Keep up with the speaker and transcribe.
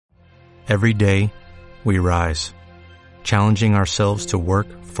Every day, we rise, challenging ourselves to work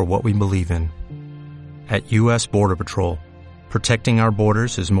for what we believe in. At U.S. Border Patrol, protecting our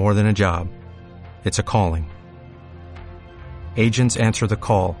borders is more than a job. It's a calling. Agents answer the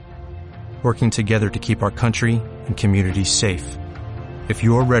call, working together to keep our country and communities safe. If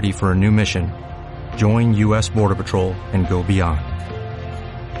you are ready for a new mission, join U.S. Border Patrol and go beyond.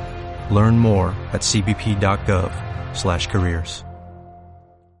 Learn more at cbp.gov/careers.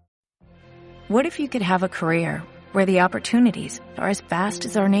 What if you could have a career where the opportunities are as vast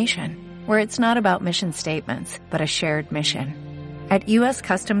as our nation, where it's not about mission statements, but a shared mission? At U.S.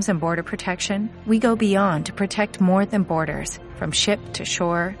 Customs and Border Protection, we go beyond to protect more than borders. From ship to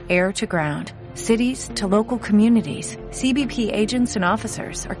shore, air to ground, cities to local communities, CBP agents and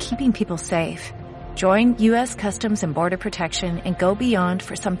officers are keeping people safe. Join U.S. Customs and Border Protection and go beyond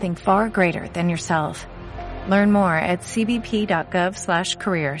for something far greater than yourself. Learn more at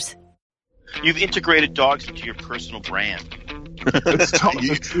cbp.gov/careers. You've integrated dogs into your personal brand.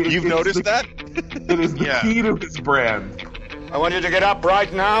 You've noticed that? It is the key to his brand. I want you to get up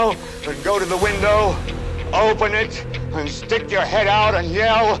right now and go to the window, open it, and stick your head out and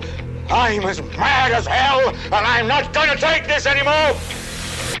yell, "I'm as mad as hell, and I'm not going to take this anymore!"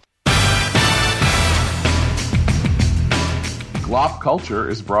 Glop Culture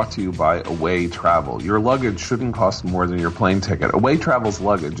is brought to you by Away Travel. Your luggage shouldn't cost more than your plane ticket. Away Travel's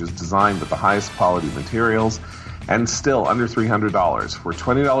luggage is designed with the highest quality materials and still under $300. For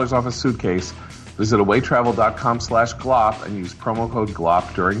 $20 off a suitcase, visit awaytravel.com/glop and use promo code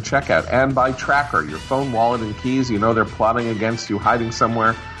GLOP during checkout. And by Tracker, your phone, wallet, and keys. You know they're plotting against you, hiding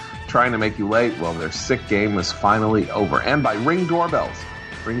somewhere, trying to make you late. Well, their sick game is finally over. And by Ring Doorbells.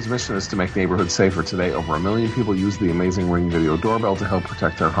 Ring's mission is to make neighborhoods safer. Today, over 1 million people use the amazing Ring Video Doorbell to help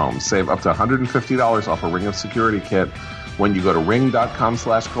protect their homes. Save up to $150 off a Ring of Security kit when you go to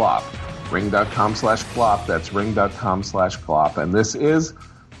ring.com/glop. Ring.com/glop. That's ring.com/glop. And this is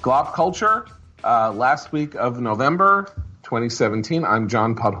Glop Culture. Last week of November 2017. I'm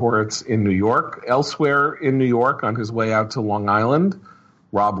John Podhoretz in New York. Elsewhere in New York, on his way out to Long Island,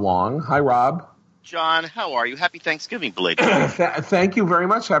 Rob Long. Hi, Rob. John, how are you? Happy Thanksgiving, belated. Thank you very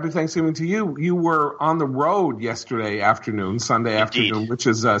much. Happy Thanksgiving to you. You were on the road yesterday afternoon, Sunday afternoon, which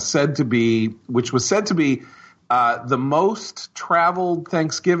was said to be the most traveled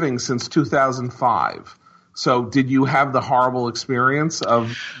Thanksgiving since 2005. So, did you have the horrible experience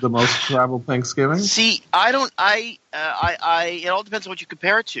of the most traveled Thanksgiving? See, I don't. It all depends on what you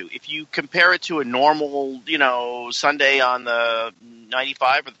compare it to. If you compare it to a normal, Sunday on the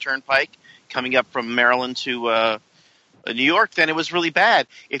 95 or the Turnpike, coming up from Maryland to New York, then it was really bad.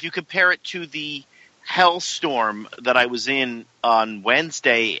 If you compare it to the hellstorm that I was in on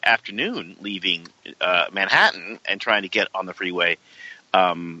Wednesday afternoon, leaving Manhattan and trying to get on the freeway,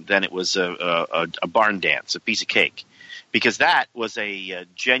 then it was a barn dance, a piece of cake, because that was a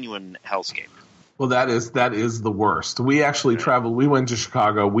genuine hellscape. Well, that is the worst. We actually traveled. We went to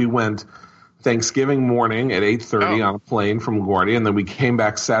Chicago. We went Thanksgiving morning at 8:30 on a plane from LaGuardia, and then we came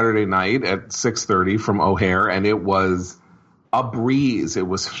back Saturday night at 6:30 from O'Hare, and it was a breeze. It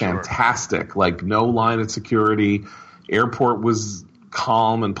was fantastic. Like, no line at security. Airport was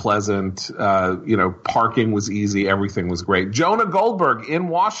calm and pleasant. Parking was easy. Everything was great. Jonah Goldberg in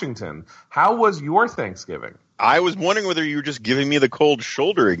Washington. How was your Thanksgiving? I was wondering whether you were just giving me the cold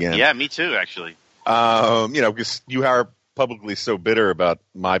shoulder again. Yeah, me too, actually. Because you are publicly so bitter about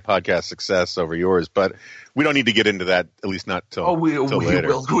my podcast success over yours, but we don't need to get into that, at least not till later.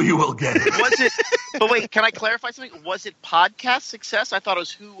 We will get it. Was it? But wait, can I clarify something? Was it podcast success? I thought it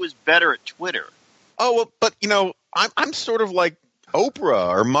was who was better at Twitter. Oh, well, but I'm sort of like Oprah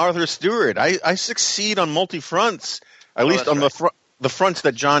or Martha Stewart. I succeed on multi fronts, at least on the fronts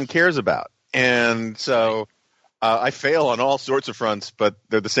that John cares about, and so I fail on all sorts of fronts, but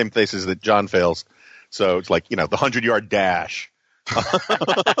they're the same places that John fails. So it's like, the 100-yard dash. All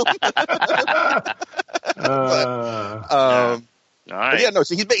right.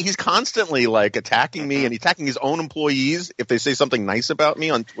 So he's constantly like attacking me and attacking his own employees if they say something nice about me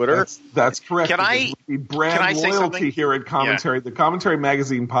on Twitter. That's correct. Can I loyalty something here at Commentary, the Commentary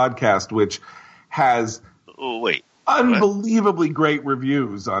Magazine podcast, which has unbelievably great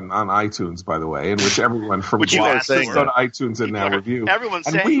reviews on iTunes, by the way, in which everyone from blogs go to iTunes and now review. Everyone's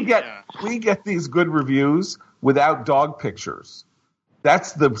and saying we get these good reviews without dog pictures.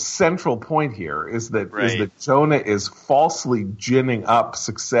 That's the central point here, is that Jonah is falsely ginning up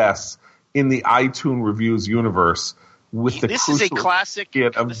success in the iTunes reviews universe with the this is a classic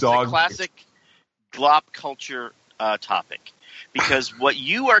glop culture topic. Because what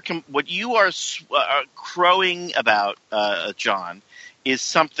you are crowing about, John, is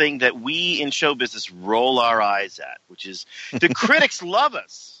something that we in show business roll our eyes at, which is the critics love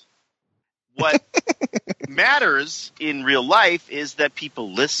us. What matters in real life is that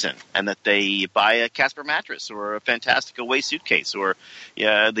people listen and that they buy a Casper mattress or a Fantastic Away suitcase or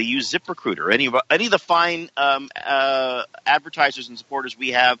they use ZipRecruiter or any of the fine advertisers and supporters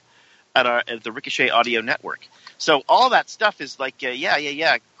we have at the Ricochet Audio Network. So all that stuff is like,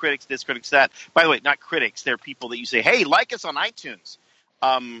 critics this, critics that. By the way, not critics. They're people that you say, hey, like us on iTunes.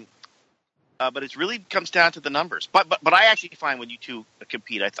 But it really comes down to the numbers. But I actually find when you two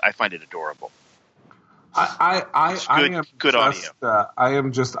compete, I find it adorable. I am good audio.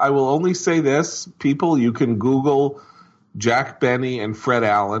 I will only say this, people, you can Google Jack Benny and Fred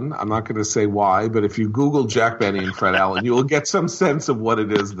Allen. I'm not going to say why, but if you Google Jack Benny and Fred Allen, you will get some sense of what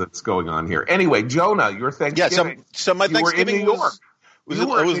it is that's going on here. Anyway, Jonah, your Thanksgiving. Yeah, so my Thanksgiving New York.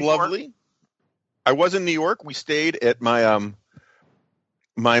 was lovely. I was in New York. We stayed at my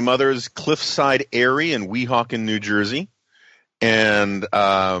my mother's Cliffside Airy in Weehawken, New Jersey. And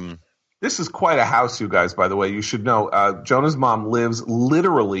this is quite a house, you guys, by the way. You should know Jonah's mom lives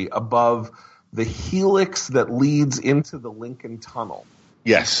literally above the helix that leads into the Lincoln Tunnel.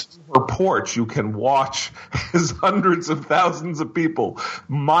 Yes. Her porch, you can watch as hundreds of thousands of people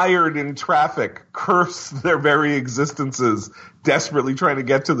mired in traffic curse their very existences, desperately trying to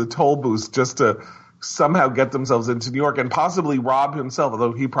get to the toll booths just to somehow get themselves into New York and possibly rob himself,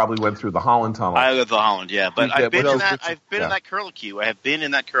 although he probably went through the Holland Tunnel. I went through the Holland, yeah. But I've been in that curlicue. I have been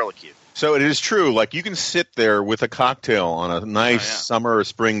in that curlicue. So it is true. Like, you can sit there with a cocktail on a nice summer or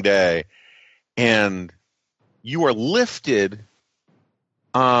spring day, and you are lifted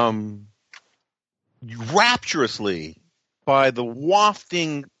rapturously by the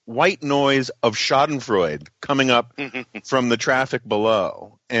wafting white noise of Schadenfreude coming up from the traffic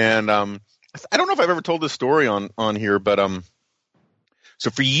below. And I don't know if I've ever told this story on here, but so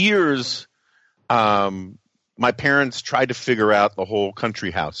for years my parents tried to figure out the whole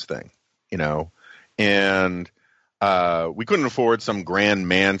country house thing, and we couldn't afford some grand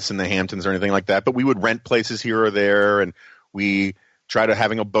manse in the Hamptons or anything like that, but we would rent places here or there, and we tried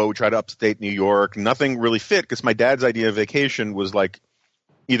having a boat, tried to upstate New York. Nothing really fit because my dad's idea of vacation was like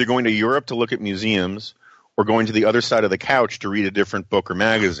either going to Europe to look at museums or going to the other side of the couch to read a different book or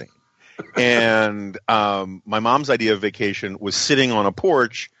magazine. And my mom's idea of vacation was sitting on a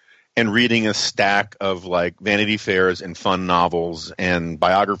porch and reading a stack of like Vanity Fairs and fun novels and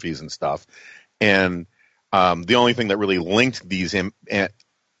biographies and stuff. And the only thing that really linked these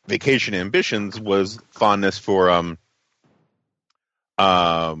vacation ambitions was fondness for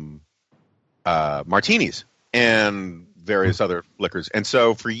martinis and various other liquors. And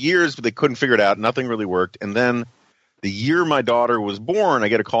so for years they couldn't figure it out. Nothing really worked. And then the year my daughter was born, I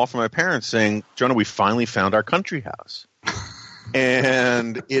get a call from my parents saying, Jonah, we finally found our country house.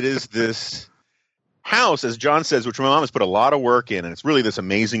 And it is this house, as John says, which my mom has put a lot of work in, and it's really this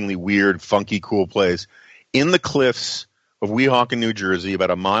amazingly weird, funky, cool place in the cliffs of Weehawken, New Jersey,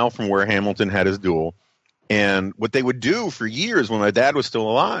 about a mile from where Hamilton had his duel. And what they would do for years when my dad was still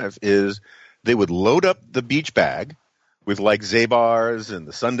alive is they would load up the beach bag with like Zabar's and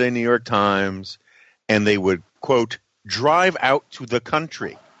the Sunday New York Times, and they would, quote, drive out to the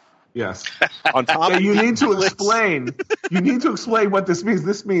country. Yes. On top you need to explain. You need to explain what this means.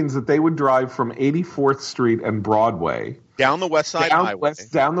 This means that they would drive from 84th Street and Broadway down the West Side Highway,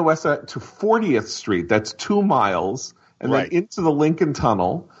 down the West Side to 40th Street. That's 2 miles, and then into the Lincoln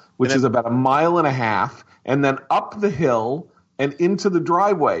Tunnel, which is about 1.5 miles, and then up the hill and into the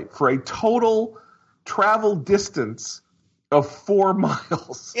driveway for a total travel distance of 4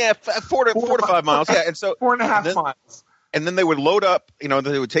 miles. Yeah, 4 to 5 miles. Yeah, and so 4.5 miles. And then they would load up, they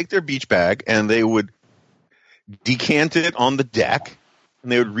would take their beach bag and they would decant it on the deck,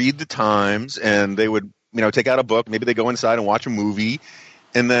 and they would read the Times, and they would, take out a book. Maybe they go inside and watch a movie,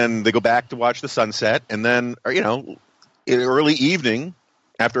 and then they go back to watch the sunset. And then, in early evening,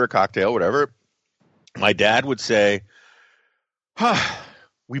 after a cocktail, whatever, my dad would say,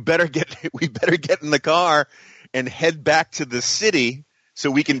 we better get in the car and head back to the city so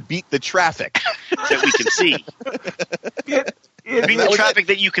we can beat the traffic that we can see. Beat the traffic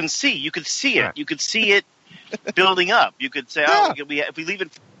that you can see. You could see it. You could see it building up. You could say, if we leave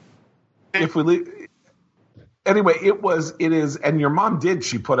it. If we leave. Anyway, it is, and your mom did.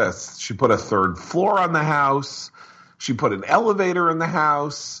 She put a third floor on the house. She put an elevator in the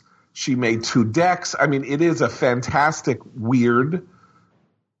house. She made 2 decks. I mean, it is a fantastic, weird,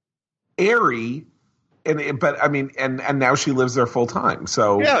 airy. And now she lives there full time.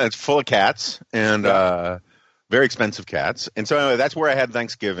 So yeah, it's full of cats and very expensive cats. And so anyway, that's where I had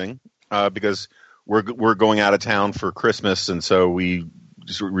Thanksgiving because we're going out of town for Christmas, and so we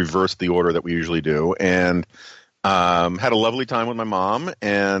just reversed the order that we usually do, and had a lovely time with my mom,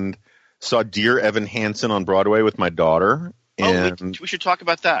 and saw Dear Evan Hansen on Broadway with my daughter. And we should talk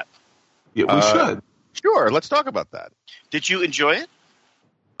about that. Yeah, we should. Sure, let's talk about that. Did you enjoy it?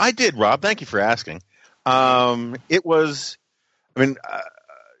 I did, Rob. Thank you for asking. It was,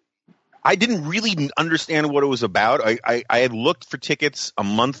 I didn't really understand what it was about. I had looked for tickets a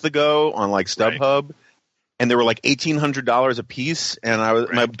month ago on like StubHub, right, and they were like $1,800 a piece. And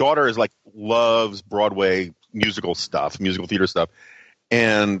my daughter loves Broadway musical theater stuff.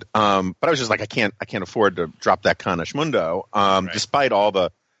 And but I was just like, I can't afford to drop that kind of schmundo, despite all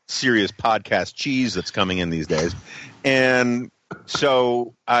the serious podcast cheese that's coming in these days. And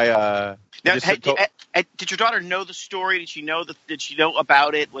so I did your daughter know the story? Did she know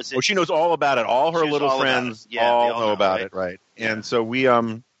about it? Was it? Well, she knows all about it. All her little friends all know about it, right? Yeah. And so we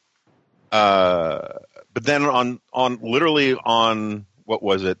but then on what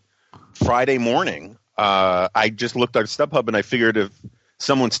was it, Friday morning, I just looked at StubHub and I figured if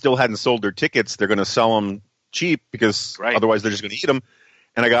someone still hadn't sold their tickets, they're going to sell them cheap because otherwise they're just going to eat them.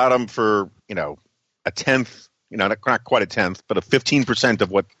 And I got them for a tenth, not quite a tenth, but a 15% of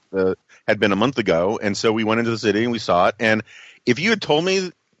what had been a month ago. And so we went into the city and we saw it. And if you had told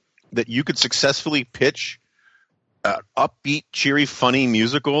me that you could successfully pitch an upbeat, cheery, funny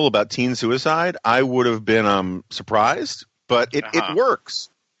musical about teen suicide, I would have been surprised. But it works.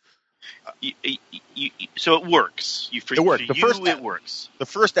 So it works. It works. It works. The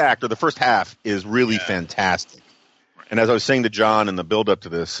first act or the first half is really fantastic. Right. And as I was saying to John in the build-up to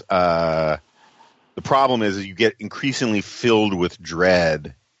this, the problem is you get increasingly filled with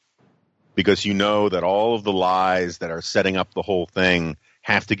dread because you know that all of the lies that are setting up the whole thing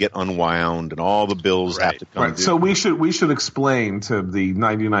have to get unwound and all the bills have to come due. So we should explain to the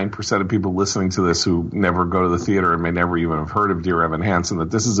 99% of people listening to this who never go to the theater and may never even have heard of Dear Evan Hansen that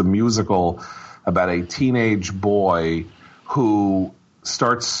this is a musical about a teenage boy who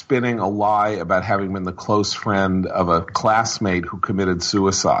starts spinning a lie about having been the close friend of a classmate who committed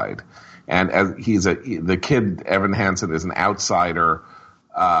suicide. And as the kid, Evan Hansen, is an outsider,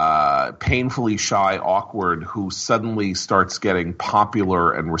 painfully shy, awkward, who suddenly starts getting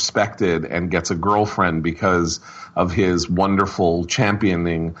popular and respected and gets a girlfriend because of his wonderful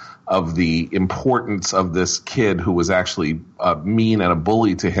championing of the importance of this kid who was actually mean and a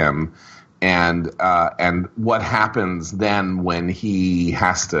bully to him. And what happens then when he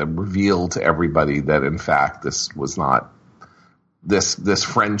has to reveal to everybody that in fact this was not this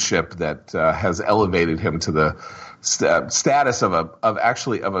friendship that has elevated him to the status of a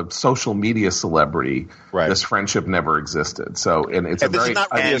social media celebrity. Right. This friendship never existed. So, and it's this is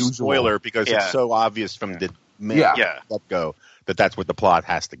not really a spoiler because it's so obvious from the get-go that that's what the plot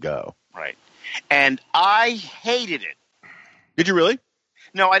has to go. Right. And I hated it. Did you really?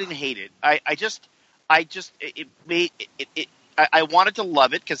 No, I didn't hate it. I wanted to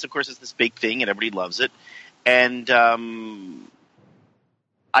love it because, of course, it's this big thing and everybody loves it. And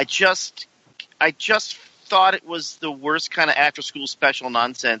I just thought it was the worst kind of after-school special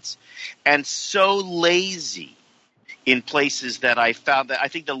nonsense and so lazy in places that I found that I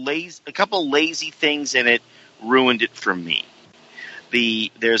think a couple lazy things in it ruined it for me.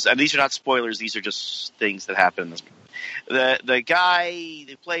 And these are not spoilers; these are just things that happen in this movie. The guy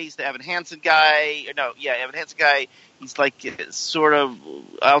who plays the Evan Hansen guy, Evan Hansen guy, he's like sort of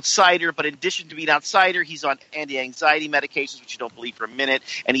outsider, but in addition to being an outsider, he's on anti-anxiety medications, which you don't believe for a minute,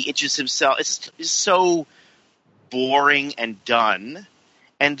 and he itches himself. It's so boring and done.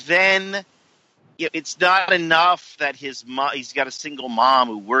 And then it's not enough that he's got a single mom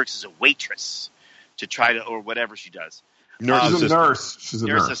who works as a waitress to try to, or whatever she does. She's a nurse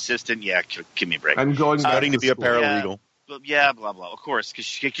assistant. Yeah, give me a break. I'm starting to be a paralegal. Yeah, blah blah. Of course, because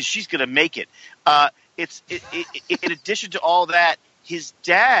she's going to make it. In addition to all that, his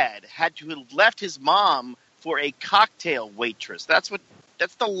dad had to have left his mom for a cocktail waitress. That's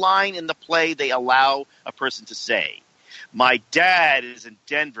the line in the play they allow a person to say. My dad is in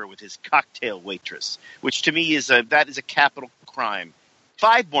Denver with his cocktail waitress, which to me is a capital crime.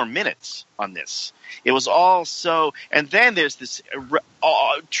 5 more minutes on this. It was all so, and then there's this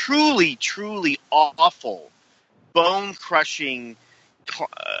truly, truly awful, bone-crushing,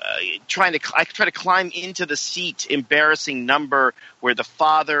 trying to climb into the seat, embarrassing number where the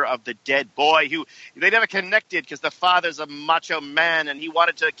father of the dead boy, who they never connected because the father's a macho man and he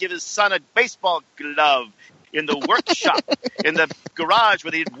wanted to give his son a baseball glove in the workshop, in the garage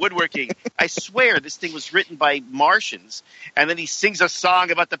where they did woodworking. I swear this thing was written by Martians. And then he sings a song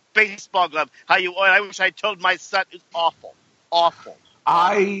about the baseball glove. I wish I told my son. It's awful. Awful.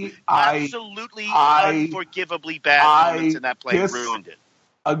 Absolutely unforgivably bad moments in that play ruined it.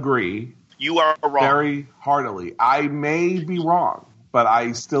 Agree. You are wrong. Very heartily. I may be wrong, but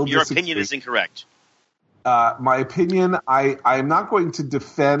I still disagree. Your opinion is incorrect. My opinion, I'm not going to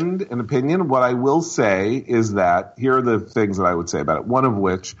defend an opinion. What I will say is that here are the things that I would say about it. One of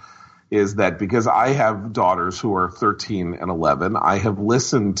which is that because I have daughters who are 13 and 11, I have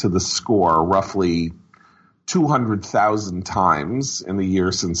listened to the score roughly 200,000 times in the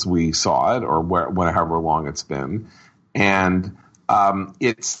year since we saw it, or however long it's been. And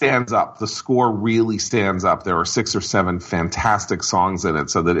it stands up. The score really stands up. There are 6 or 7 fantastic songs in it,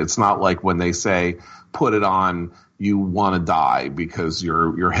 so that it's not like when they say, put it on, you want to die because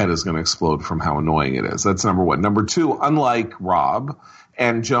your head is going to explode from how annoying it is. That's number one. Number two, unlike Rob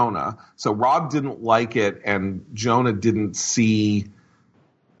and Jonah, so Rob didn't like it and Jonah didn't see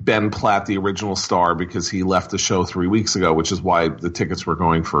Ben Platt, the original star, because he left the show 3 weeks ago, which is why the tickets were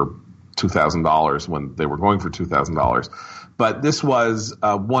going for $2,000 when they were going for $2,000. But this was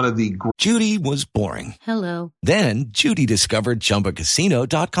one of the... Judy was boring. Hello. Then Judy discovered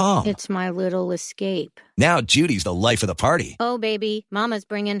ChumbaCasino.com. It's my little escape. Now Judy's the life of the party. Oh, baby, mama's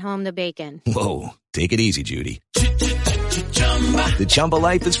bringing home the bacon. Whoa, take it easy, Judy. The Chumba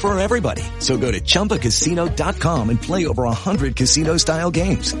life is for everybody. So go to ChumbaCasino.com and play over 100 casino-style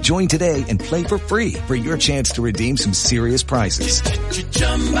games. Join today and play for free for your chance to redeem some serious prizes.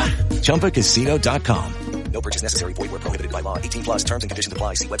 ChumbaCasino.com. No purchase necessary. Void where prohibited by law. 18 plus terms and conditions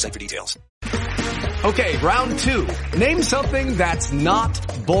apply. See website for details. Okay, round 2. Name something that's not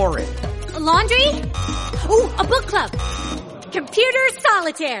boring. A laundry? Ooh, a book club. Computer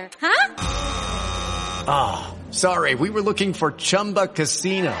solitaire, huh? Ah, sorry. We were looking for Chumba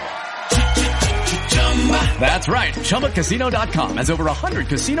Casino. That's right. ChumbaCasino.com has over 100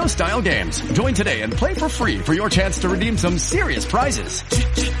 casino-style games. Join today and play for free for your chance to redeem some serious prizes.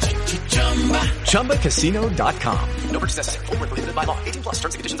 ChumbaCasino.com. No purchase necessary. Void where prohibited by law. 18 plus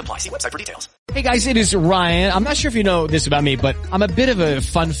terms and conditions apply. See website for details. Hey guys, it is Ryan. I'm not sure if you know this about me, but I'm a bit of a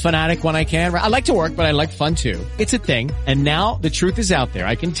fun fanatic when I can. I like to work, but I like fun too. It's a thing. And now the truth is out there.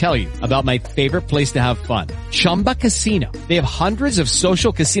 I can tell you about my favorite place to have fun. Chumba Casino. They have hundreds of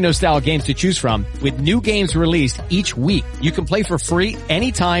social casino style games to choose from with new games released each week. You can play for free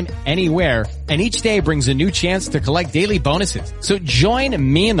anytime, anywhere. And each day brings a new chance to collect daily bonuses. So join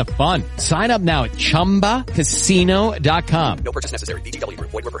me in the fun. Sign up now at ChumbaCasino.com. No purchase necessary. VGW.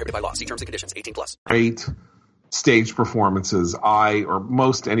 Void where prohibited by law. See terms and conditions. 18 plus. Great stage performances I or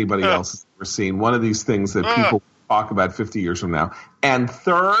most anybody else has ever seen. One of these things that people talk about 50 years from now. And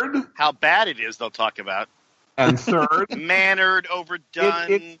third... How bad it is they'll talk about. And third... Mannered,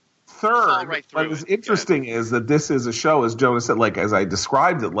 overdone... Third, what is interesting is that this is a show, as Jonah said, like as I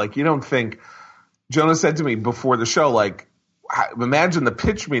described it, like you don't think – Jonah said to me before the show, like imagine the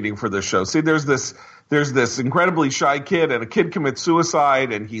pitch meeting for this show. See, there's this incredibly shy kid and a kid commits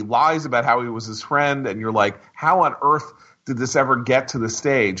suicide and he lies about how he was his friend and you're like, how on earth did this ever get to the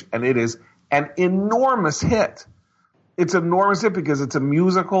stage? And it is an enormous hit. It's an enormous hit because it's a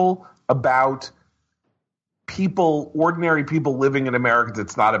musical about – ordinary people living in America.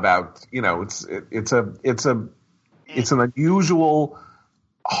 It's not about, it's an unusual,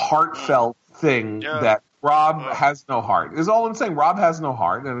 heartfelt thing that Rob has no heart. Is all I'm saying. Rob has no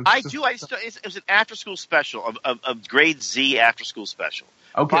heart. And it was an after-school special, a grade Z after-school special.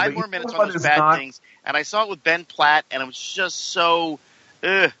 Okay, 5 more minutes on those bad things, and I saw it with Ben Platt, and it was just so.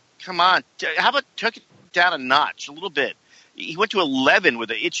 Come on, how about tuck it down a notch, a little bit? He went to 11 with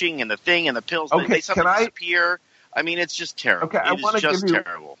the itching and the thing and the pills. Okay, they suddenly disappear. I mean, it's just terrible. Okay,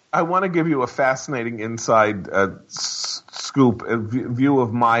 terrible. I want to give you a fascinating inside scoop, a view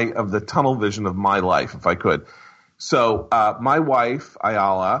of the tunnel vision of my life, if I could. So, my wife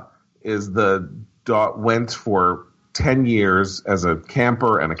Ayala went for 10 years as a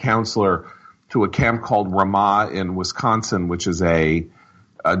camper and a counselor to a camp called Ramah in Wisconsin, which is a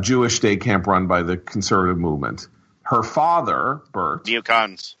Jewish day camp run by the conservative movement. Her father, Bert.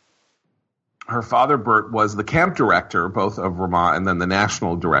 Neocons. Her father, Bert, was the camp director, both of Ramah and then the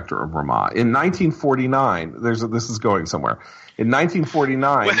national director of Ramah. In 1949, this is going somewhere. In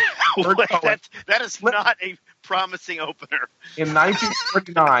 1949, that is not a promising opener. In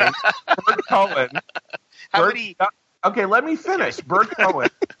 1949, Bert Cohen. Okay, let me finish. Bert Cohen,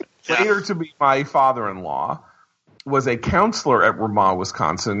 later to be my father-in-law, was a counselor at Ramah,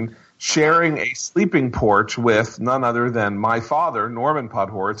 Wisconsin, sharing a sleeping porch with none other than my father, Norman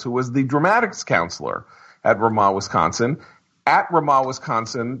Podhoretz, who was the dramatics counselor at Ramah, Wisconsin. At Ramah,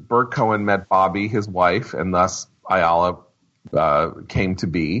 Wisconsin, Bert Cohen met Bobby, his wife, and thus Ayala came to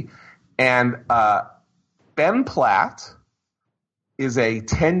be. And Ben Platt is a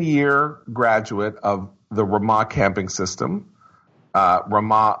 10-year graduate of the Ramah camping system,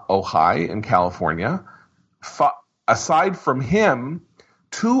 Ramah, Ojai in California. Aside from him,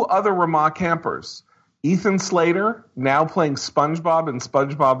 2 other Ramah campers, Ethan Slater, now playing SpongeBob in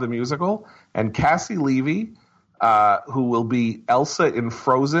SpongeBob the Musical, and Cassie Levy, who will be Elsa in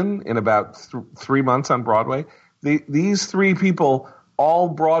Frozen in about 3 months on Broadway. These 3 people, all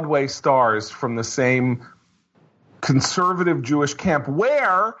Broadway stars from the same conservative Jewish camp,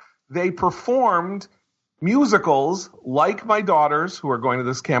 where they performed musicals like my daughters, who are going to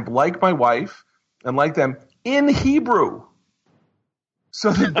this camp, like my wife, and like them, in Hebrew.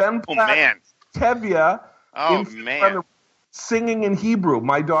 So the Ben Platt, Tevye, singing in Hebrew.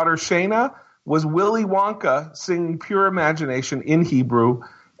 My daughter Shayna was Willy Wonka singing Pure Imagination in Hebrew,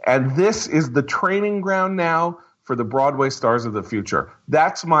 and this is the training ground now for the Broadway stars of the future.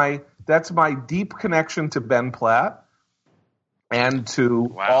 That's my deep connection to Ben Platt and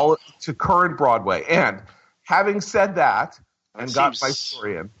to current Broadway. And having said that got my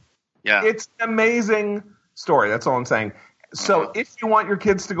story in, it's an amazing story. That's all I'm saying. So if you want your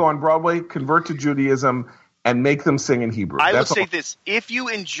kids to go on Broadway, convert to Judaism and make them sing in Hebrew. I will say this. If you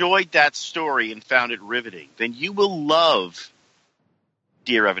enjoyed that story and found it riveting, then you will love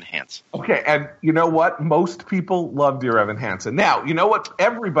Dear Evan Hansen. Okay, and you know what? Most people love Dear Evan Hansen. Now, you know what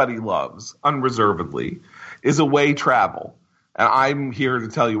everybody loves, unreservedly, is away travel. And I'm here to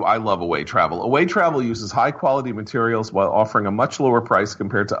tell you I love away travel. Away travel uses high-quality materials while offering a much lower price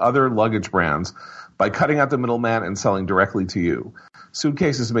compared to other luggage brands by cutting out the middleman and selling directly to you.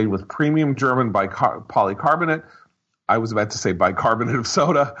 Suitcases made with premium German polycarbonate, I was about to say bicarbonate of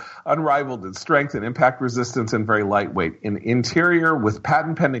soda, unrivaled in strength and impact resistance and very lightweight. In interior with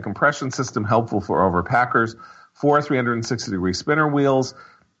patent-pending compression system helpful for overpackers, 4 360-degree spinner wheels,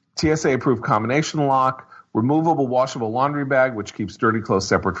 TSA-approved combination lock, removable washable laundry bag which keeps dirty clothes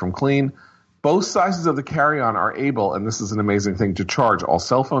separate from clean. Both sizes of the carry-on are able, and this is an amazing thing, to charge all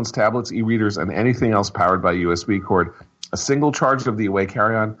cell phones, tablets, e-readers, and anything else powered by USB cord. A single charge of the Away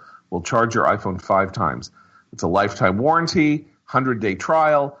carry-on will charge your iPhone 5 times. It's a lifetime warranty, 100-day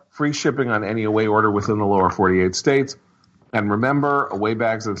trial, free shipping on any Away order within the lower 48 states. And remember, Away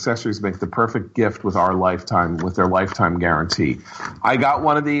bags and accessories make the perfect gift with their lifetime guarantee. I got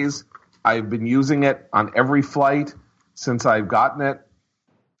one of these. I've been using it on every flight since I've gotten it.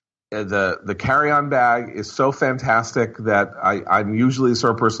 The carry-on bag is so fantastic that I'm usually the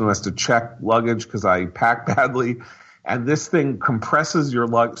sort of person who has to check luggage because I pack badly. And this thing compresses your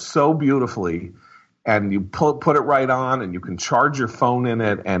luggage so beautifully, and you put it right on, and you can charge your phone in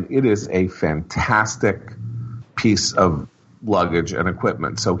it, and it is a fantastic piece of luggage and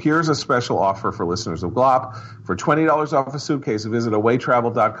equipment. So here's a special offer for listeners of GLOP. For $20 off a suitcase, visit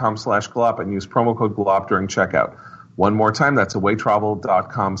awaytravel.com/GLOP and use promo code GLOP during checkout. One more time, that's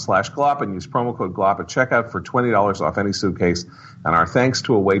awaytravel.com/GLOP and use promo code GLOP at checkout for $20 off any suitcase. And our thanks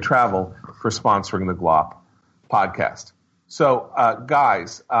to Away Travel for sponsoring the GLOP podcast. So,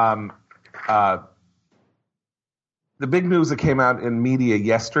 guys, the big news that came out in media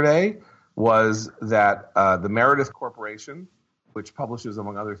yesterday was that the Meredith Corporation, which publishes,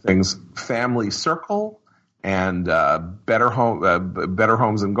 among other things, Family Circle and Better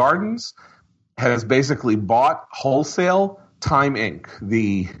Homes and Gardens, has basically bought wholesale Time Inc.,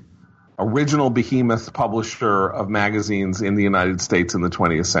 the original behemoth publisher of magazines in the United States in the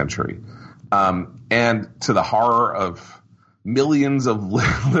 20th century. And to the horror of millions of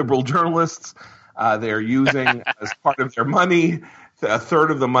liberal journalists, they're using as part of their money, a third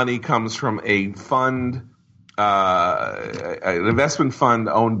of the money comes from a fund, an investment fund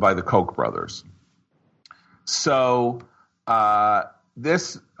owned by the Koch brothers. So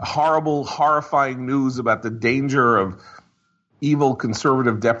this horrible, horrifying news about the danger of evil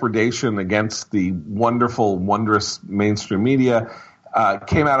conservative depredation against the wonderful, wondrous mainstream media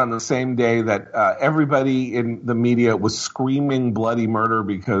came out on the same day that everybody in the media was screaming bloody murder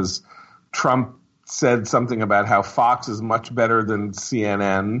because Trump said something about how Fox is much better than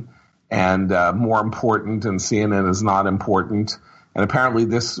CNN and more important, and CNN is not important. And apparently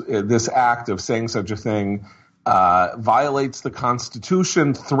this act of saying such a thing violates the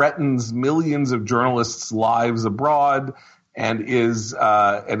Constitution, threatens millions of journalists' lives abroad, and is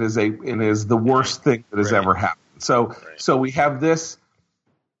the worst thing that has ever happened. So we have this.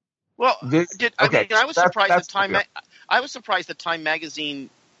 Well, I was surprised that Time. I was surprised that Time magazine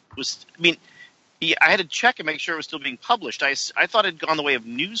was. I mean, I had to check and make sure it was still being published. I thought it had gone the way of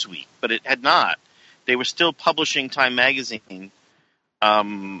Newsweek, but it had not. They were still publishing Time magazine,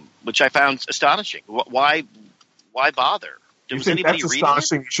 which I found astonishing. Why bother? Was anybody that's reading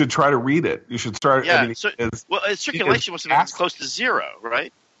astonishing? it? You should try to read it. You should start. Yeah. I mean, its circulation must have been close to zero,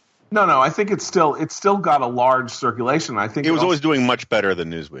 right? No. I think it's still got a large circulation. I think it was always doing much better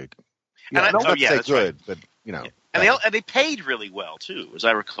than Newsweek. Yeah, I don't say that's good, right. but you know. And they paid really well too, as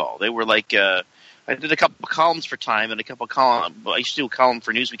I recall. They were like I did a couple of columns for Time and a couple of columns. I used to do a column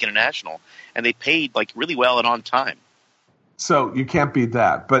for Newsweek International, and they paid like really well and on time. So you can't beat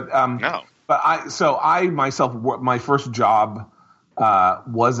that. But no. But I myself, my first job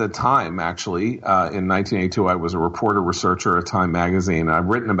was at Time. Actually, in 1982, I was a reporter researcher at Time magazine. I've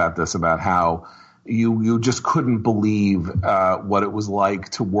written about this, about how you just couldn't believe what it was like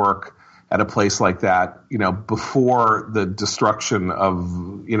to work at a place like that, you know, before the destruction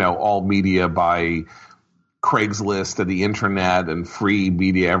of, you know, all media by Craigslist and the internet and free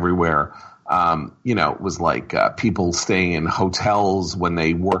media everywhere. You know, it was like people staying in hotels when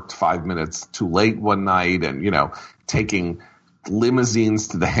they worked 5 minutes too late one night, and, you know, taking limousines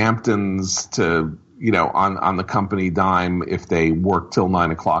to the Hamptons to, you know, on the company dime if they worked till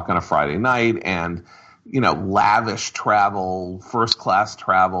 9 o'clock on a Friday night, and, you know, lavish travel, first class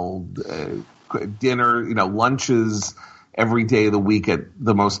travel, dinner, you know, lunches every day of the week at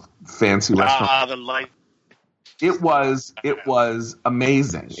the most fancy restaurant. The life. It was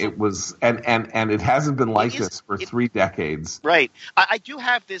amazing. It was, and it hasn't been like this for 3 decades. Right. I do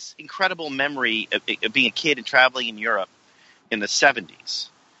have this incredible memory of being a kid and traveling in Europe in the 70s,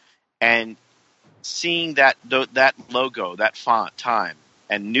 and seeing that logo, that font, Time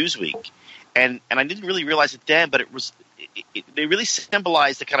and Newsweek. And I didn't really realize it then, but they really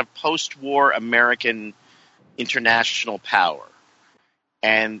symbolized the kind of post-war American international power.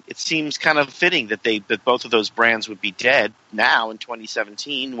 And it seems kind of fitting that both of those brands would be dead now in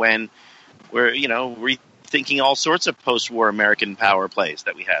 2017, when we're, you know, rethinking all sorts of post-war American power plays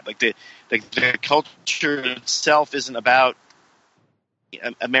that we had. Like the culture itself isn't about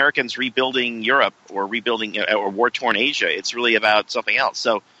Americans rebuilding Europe or rebuilding or war-torn Asia. It's really about something else.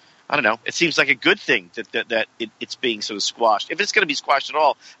 So I don't know. It seems like a good thing that it's being sort of squashed. If it's going to be squashed at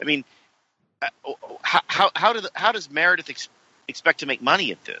all, I mean, how does Meredith expect to make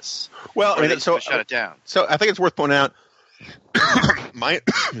money at this? Well, I mean, shut it down. So I think it's worth pointing out. My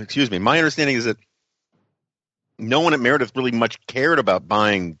understanding is that no one at Meredith really much cared about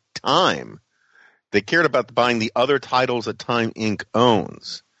buying Time. They cared about buying the other titles that Time Inc.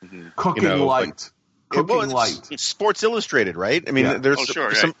 owns. Mm-hmm. Cooking Light. Sports Illustrated, right? I mean, there's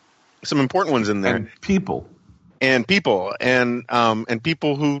some important ones in there. And people and people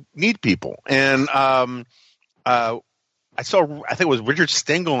who need people. And I think it was Richard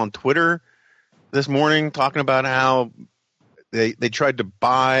Stengel on Twitter this morning talking about how they tried to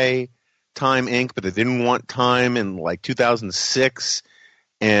buy Time Inc., but they didn't want Time in like 2006,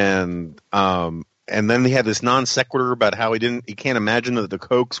 and then they had this non sequitur about how he can't imagine that the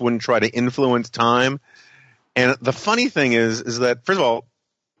Kochs wouldn't try to influence Time. And the funny thing is that, first of all,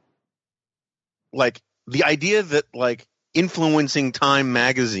 like the idea that like influencing Time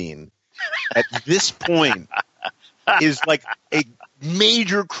magazine at this point is like a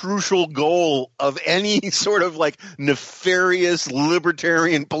major crucial goal of any sort of like nefarious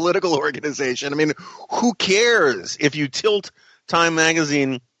libertarian political organization. I mean, who cares if you tilt Time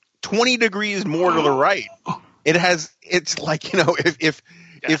magazine 20 degrees more to the right? It's like, you know,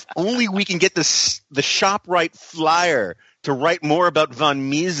 if only we can get the ShopRite flyer to write more about von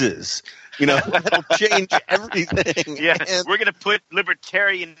Mises, you know, that'll change everything. Yeah, we're going to put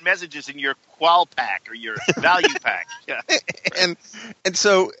libertarian messages in your qual pack or your value pack. Yeah. And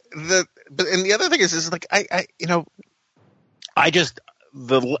so the other thing is like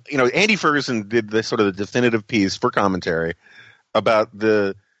Andy Ferguson did this sort of the definitive piece for Commentary about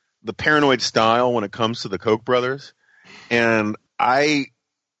the paranoid style when it comes to the Koch brothers, and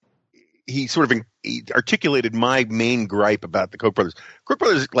he articulated my main gripe about the Koch brothers. Koch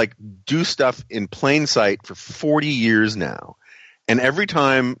brothers like do stuff in plain sight for 40 years now, and every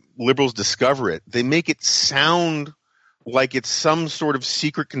time liberals discover it, they make it sound like it's some sort of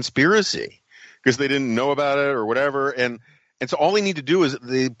secret conspiracy because they didn't know about it or whatever. And so all they need to do is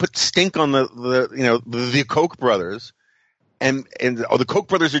they put stink on the Koch brothers. And the Koch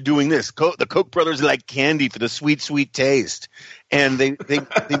brothers are doing this. The Koch brothers like candy for the sweet, sweet taste, and they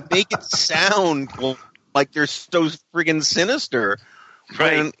make it sound like they're so friggin' sinister.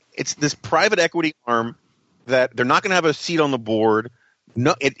 Right? And it's this private equity arm that they're not going to have a seat on the board.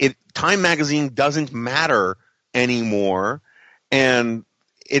 No, Time magazine doesn't matter anymore, and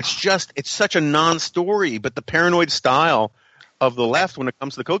it's such a non-story. But the paranoid style of the left when it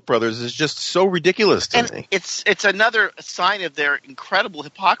comes to the Koch brothers is just so ridiculous to me. It's another sign of their incredible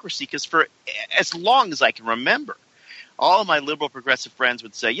hypocrisy, because for as long as I can remember, all of my liberal progressive friends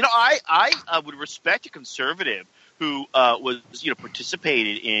would say, I would respect a conservative who was,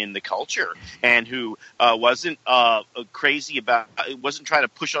 participated in the culture and who wasn't crazy about, wasn't trying to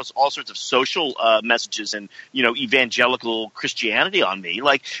push us all sorts of social messages and, evangelical Christianity on me.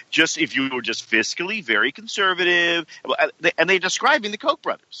 Like, just if you were just fiscally very conservative, and they're describing the Koch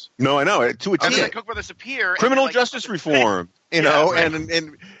brothers. No, I know. The Koch brothers appear. Criminal justice reform,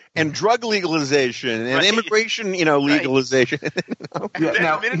 and drug legalization and immigration, legalization.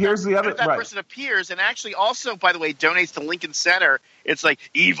 Now, here's the other. That person appears and actually also, by the way, donates to Lincoln Center. It's like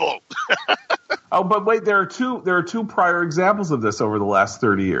evil. Oh, but wait, there are two prior examples of this over the last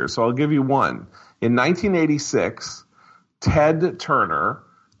 30 years. So I'll give you one. In 1986, Ted Turner,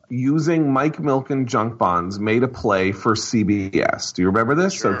 using Mike Milken junk bonds, made a play for CBS. Do you remember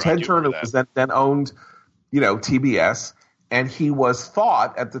this? Sure, so Ted Turner was then owned, TBS. And he was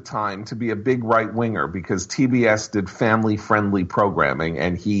thought at the time to be a big right-winger because TBS did family-friendly programming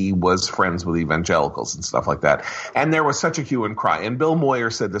and he was friends with evangelicals and stuff like that. And there was such a hue and cry. And Bill Moyer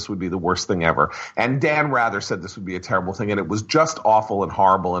said this would be the worst thing ever. And Dan Rather said this would be a terrible thing. And it was just awful and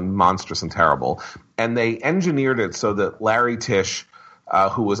horrible and monstrous and terrible. And they engineered it so that Larry Tisch,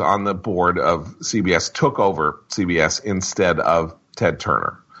 who was on the board of CBS, took over CBS instead of Ted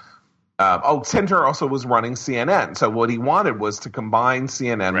Turner. Ted Turner also was running CNN. So what he wanted was to combine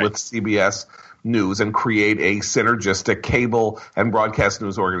CNN with CBS News and create a synergistic cable and broadcast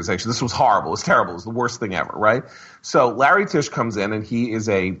news organization. This was horrible. It was terrible. It was the worst thing ever, right? So Larry Tisch comes in and he is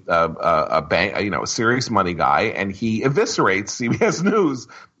a serious money guy, and he eviscerates CBS News,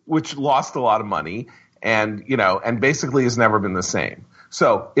 which lost a lot of money and basically has never been the same.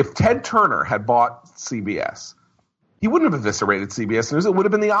 So if Ted Turner had bought CBS, he wouldn't have eviscerated CBS News. It would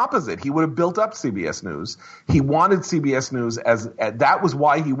have been the opposite. He would have built up CBS News. He wanted CBS News that was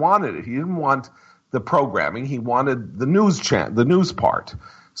why he wanted it. He didn't want the programming. He wanted the news part.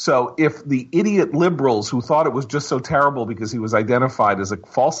 So if the idiot liberals who thought it was just so terrible because he was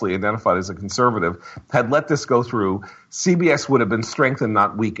falsely identified as a conservative had let this go through, CBS would have been strengthened,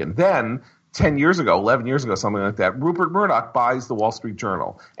 not weakened. Then 10 years ago, 11 years ago, something like that, Rupert Murdoch buys the Wall Street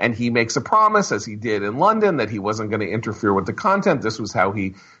Journal. And he makes a promise, as he did in London, that he wasn't going to interfere with the content. This was how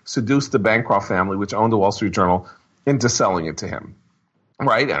he seduced the Bancroft family, which owned the Wall Street Journal, into selling it to him.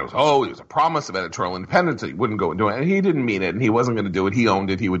 Right? And it was a promise of editorial independence. He wouldn't go and do it. And he didn't mean it, and he wasn't going to do it. He owned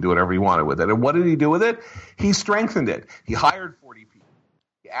it. He would do whatever he wanted with it. And what did he do with it? He strengthened it. He hired 40 people.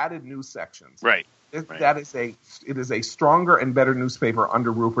 He added news sections. Right. It is a stronger and better newspaper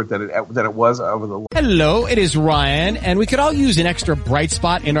under Rupert than it was over the. Hello, it is Ryan, and we could all use an extra bright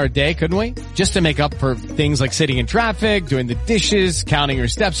spot in our day, couldn't we? Just to make up for things like sitting in traffic, doing the dishes, counting your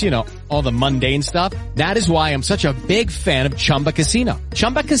steps, all the mundane stuff. That is why I'm such a big fan of Chumba Casino.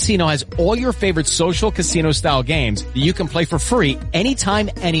 Chumba Casino has all your favorite social casino-style games that you can play for free anytime,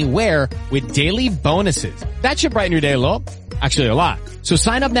 anywhere with daily bonuses. That should brighten your day a little. Actually, a lot. So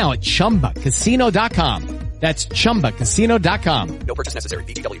sign up now at ChumbaCasino.com. That's ChumbaCasino.com. No purchase necessary.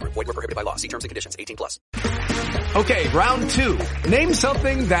 VGW Group. Void where prohibited by law. See terms and conditions. 18+. Okay, round two. Name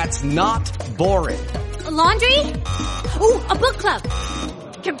something that's not boring. A laundry? Ooh, a book club.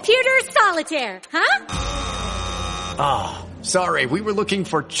 Computer solitaire, huh? Ah, sorry. We were looking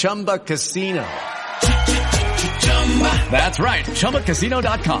for Chumba Casino. That's right.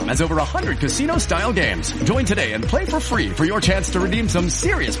 ChumbaCasino.com has over 100 casino-style games. Join today and play for free for your chance to redeem some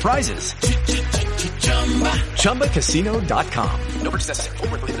serious prizes. ChumbaCasino.com. No purchase necessary. Void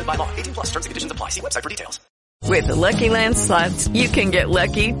where prohibited by law. 18+. Terms and conditions apply. See website for details. With the Lucky Land Slots, you can get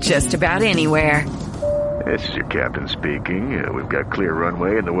lucky just about anywhere. This is your captain speaking. We've got clear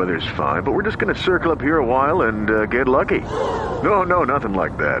runway and the weather's fine, but we're just going to circle up here a while and get lucky. No, nothing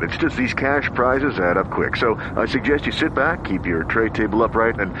like that. It's just these cash prizes add up quick. So I suggest you sit back, keep your tray table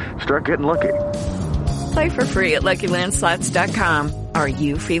upright, and start getting lucky. Play for free at LuckyLandSlots.com. Are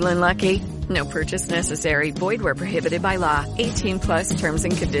you feeling lucky? No purchase necessary. Void where prohibited by law. 18+ terms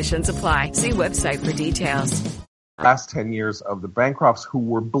and conditions apply. See website for details. Last 10 years of the Bancrofts, who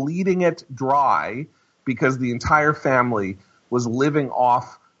were bleeding it dry because the entire family was living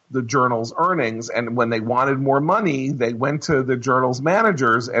off the Journal's earnings. And when they wanted more money, they went to the Journal's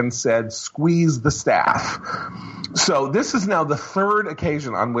managers and said, squeeze the staff. So this is now the third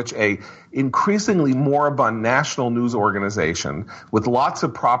occasion on which a increasingly moribund national news organization with lots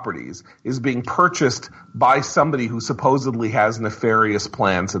of properties is being purchased by somebody who supposedly has nefarious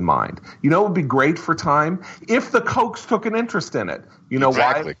plans in mind. You know what would be great for Time? If the Kochs took an interest in it. You know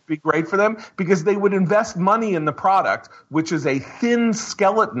why it would be great for them? Because they would invest money in the product, which is a thin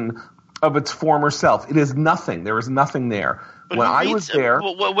skeleton of its former self. It is nothing. There is nothing there. But when I was there,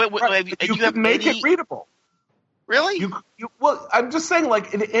 you could make it readable. Really? Well, I'm just saying,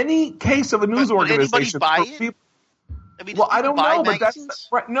 like in any case of a news organization, would anybody buy it? I mean, I don't know, but magazines? that's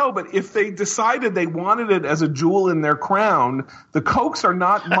right. No, but if they decided they wanted it as a jewel in their crown, the Kochs are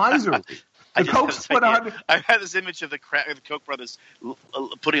not miserly. The Kochs put on. I had this image of the Koch brothers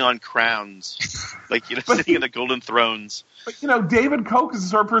putting on crowns, like sitting in the golden thrones. But David Koch is the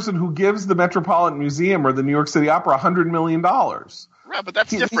sort of person who gives the Metropolitan Museum or the New York City Opera $100 million. Right, but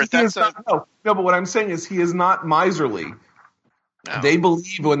that's different. No, but what I'm saying is he is not miserly. No. They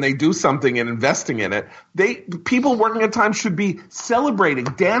believe when they do something and investing in it. People working at Times should be celebrating,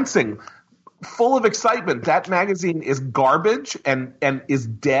 dancing, full of excitement. That magazine is garbage and is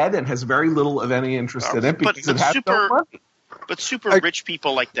dead and has very little of any interest in it because it has no money. But super rich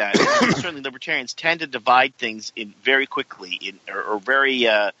people like that, certainly libertarians, tend to divide things very quickly or very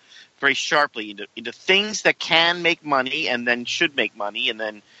very sharply into things that can make money and then should make money, and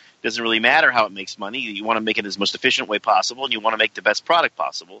then it doesn't really matter how it makes money. You want to make it as most efficient way possible, and you want to make the best product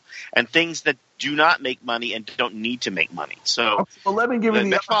possible. And things that do not make money and don't need to make money. So, well, let me give you the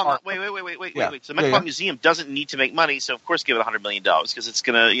Metropolitan. Wait. So the Metropolitan Museum doesn't need to make money, so of course give it $100 million because it's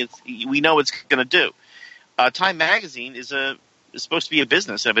gonna. We know it's gonna do. Time Magazine is supposed to be a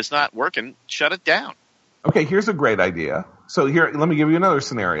business, and if it's not working, shut it down. Okay, here's a great idea. So here, let me give you another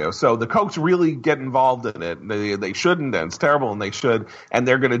scenario. So the Kochs really get involved in it. They shouldn't, and it's terrible, and they should, and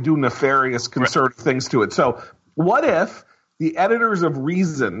they're going to do nefarious, concerted things to it. So what if the editors of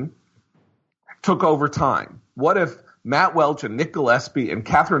Reason took over Time? What if Matt Welch and Nick Gillespie and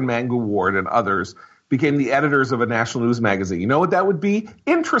Catherine Mangu Ward and others became the editors of a national news magazine? You know what that would be?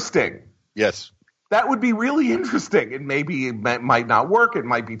 Interesting. Yes. That would be really interesting. It might not work. It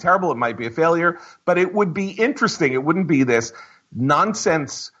might be terrible. It might be a failure. But it would be interesting. It wouldn't be this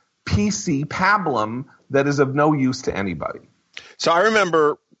nonsense PC pablum that is of no use to anybody. So I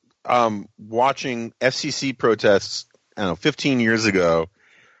remember watching FCC protests, 15 years ago,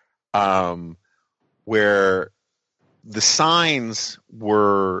 where the signs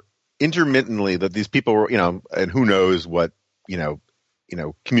were intermittently that these people were, and who knows what,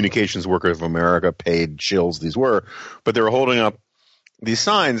 Communications Workers of America paid shills these were, but they were holding up these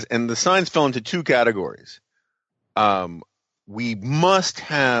signs, and the signs fell into two categories. We must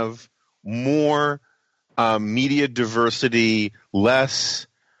have more media diversity, less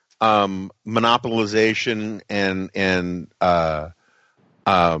monopolization and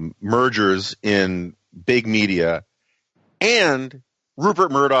mergers in big media, and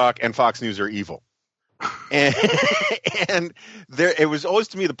Rupert Murdoch and Fox News are evil. And it was always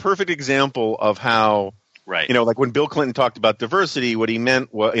to me the perfect example of how, right? Like when Bill Clinton talked about diversity, what he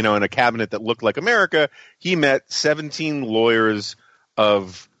meant was, in a cabinet that looked like America, he met 17 lawyers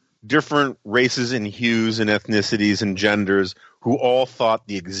of different races and hues and ethnicities and genders who all thought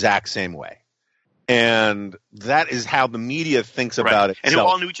the exact same way. And that is how the media thinks about it. And who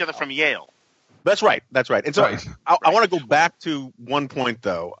all knew each other from Yale. That's right. And so I want to go back to one point,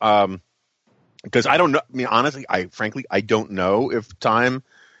 though. Because I don't know. I mean, honestly, I don't know if Time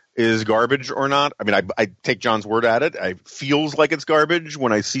is garbage or not. I mean, I take John's word at it. It feels like it's garbage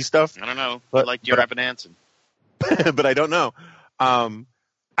when I see stuff. I don't know. Like you're Evan Hansen. But I don't know.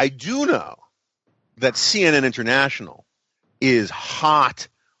 I do know that CNN International is hot,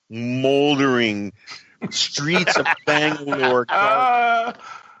 moldering streets of Bangalore garbage.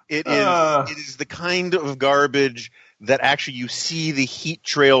 It is the kind of garbage that actually you see the heat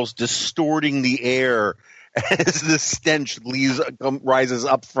trails distorting the air as the stench rises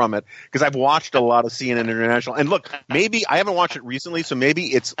up from it. Because I've watched a lot of CNN International. And look, maybe I haven't watched it recently, so maybe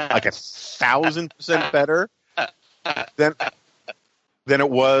it's like 1,000% better than it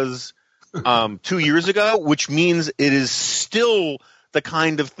was 2 years ago, which means it is still the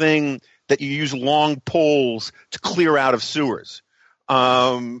kind of thing that you use long poles to clear out of sewers.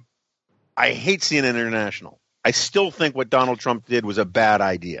 I hate CNN International. I still think what Donald Trump did was a bad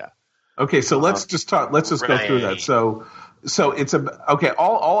idea. Okay, so let's just talk. Let's just go through that. So it's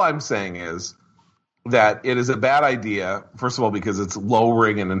all I'm saying is that it is a bad idea. First of all, because it's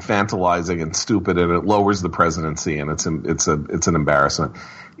lowering and infantilizing and stupid, and it lowers the presidency, and it's an embarrassment.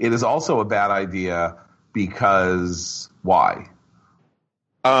 It is also a bad idea because why?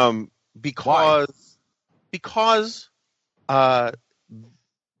 Because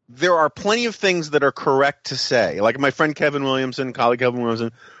there are plenty of things that are correct to say. Like my friend colleague Kevin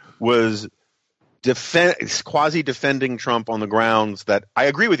Williamson, was quasi-defending Trump on the grounds that I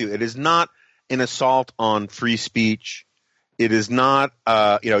agree with you. It is not an assault on free speech. It is not,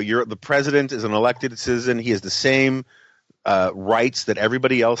 the president is an elected citizen. He has the same rights that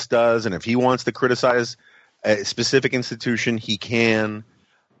everybody else does. And if he wants to criticize a specific institution, he can.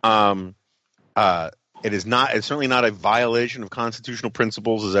 It's certainly not a violation of constitutional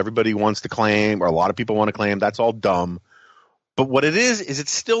principles as everybody wants to claim, or a lot of people want to claim. That's all dumb. But what it is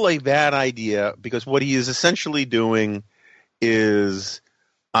it's still a bad idea, because what he is essentially doing is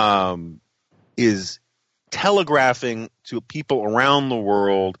telegraphing to people around the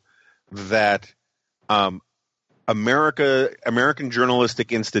world that American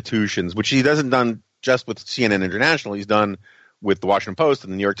journalistic institutions, which he hasn't done just with CNN International, he's done with the Washington Post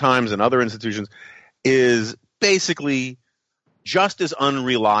and the New York Times and other institutions, is basically just as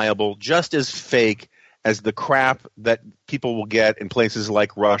unreliable, just as fake as the crap that people will get in places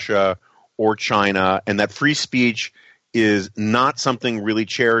like Russia or China, and that free speech is not something really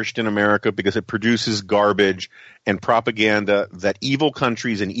cherished in America because it produces garbage and propaganda that evil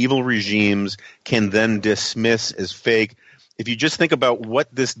countries and evil regimes can then dismiss as fake. If you just think about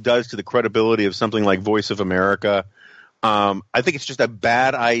what this does to the credibility of something like Voice of America, I think it's just a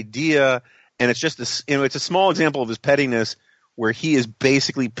bad idea, and it's just it's a small example of his pettiness, where he is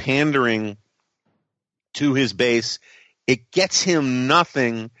basically pandering to his base. It gets him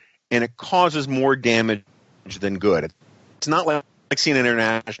nothing, and it causes more damage than good. It's not like CNN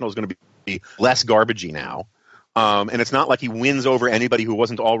International is going to be less garbagey now, and it's not like he wins over anybody who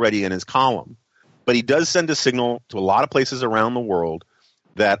wasn't already in his column. But he does send a signal to a lot of places around the world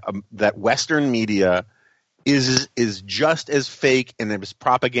that Western media is just as fake and as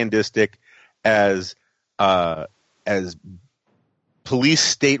propagandistic as police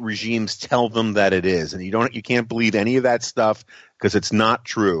state regimes tell them that it is, and you can't believe any of that stuff because it's not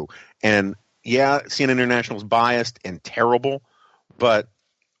true. And yeah, CNN International is biased and terrible, but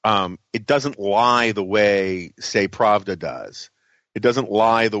it doesn't lie the way, say, Pravda does. It doesn't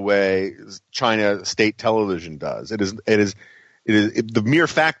lie the way China State Television does. It is the mere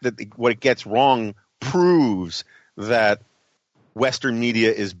fact that what it gets wrong proves that Western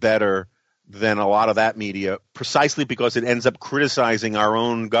media is better than a lot of that media, precisely because it ends up criticizing our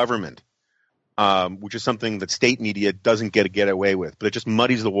own government, which is something that state media doesn't get away with. But it just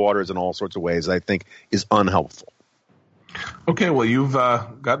muddies the waters in all sorts of ways that I think is unhelpful. Okay, well, you've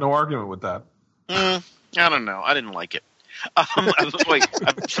got no argument with that. I don't know. I didn't like it. Wait,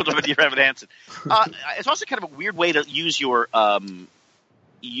 I'm sure you haven't answered. It's also kind of a weird way to use your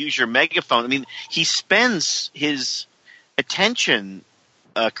megaphone. I mean, he spends his attention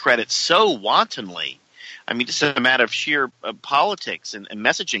credit so wantonly. I mean, just a matter of sheer politics and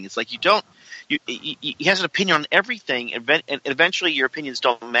messaging. It's like he has an opinion on everything, and eventually your opinions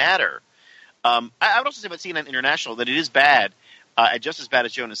don't matter. I would also say about CNN International that it is bad, just as bad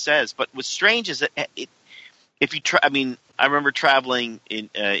as Jonas says. But what's strange is that if you I remember traveling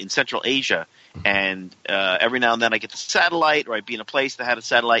in Central Asia, and every now and then I get the satellite, or I'd be in a place that had a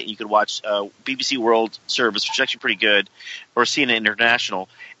satellite, and you could watch BBC World Service, which is actually pretty good, or CNN International.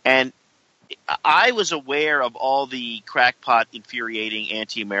 And I was aware of all the crackpot, infuriating,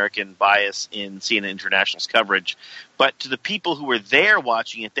 anti-American bias in CNN International's coverage, but to the people who were there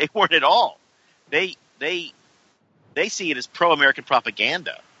watching it, they weren't at all. They see it as pro-American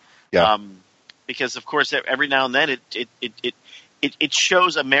propaganda. Yeah. Because of course, every now and then it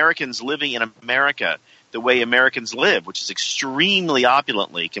shows Americans living in America the way Americans live, which is extremely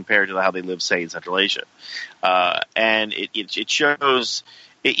opulently compared to how they live, say, in Central Asia. And it shows,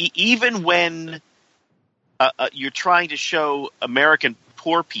 even when you're trying to show American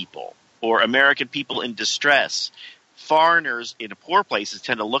poor people or American people in distress, foreigners in poor places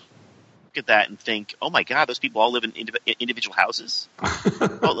tend to look at that and think, "Oh my God, those people all live in individual houses.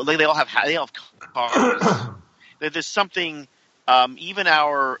 They all have cars." There's something. Even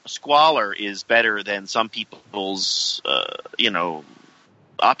our squalor is better than some people's,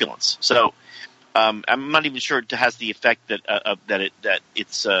 opulence. So I'm not even sure it has the effect that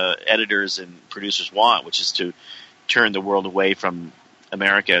its editors and producers want, which is to turn the world away from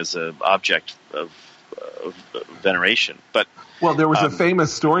America as an object of veneration. But well, there was a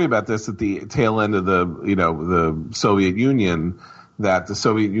famous story about this at the tail end of the Soviet Union, that the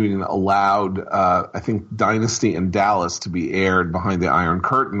Soviet Union allowed, I think, Dynasty and Dallas to be aired behind the Iron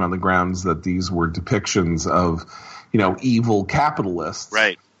Curtain on the grounds that these were depictions of, evil capitalists.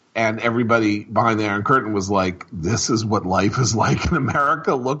 Right. And everybody behind the Iron Curtain was like, "This is what life is like in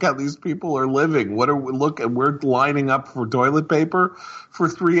America. Look how these people are living. We're lining up for toilet paper for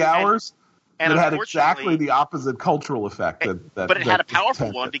 3 hours." And it had exactly the opposite cultural effect. But it had a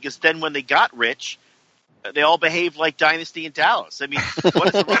powerful one, because then when they got rich, they all behaved like Dynasty and Dallas. I mean,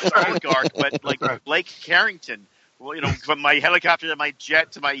 what is a Russian oligarch but like Blake Carrington? Well, from my helicopter to my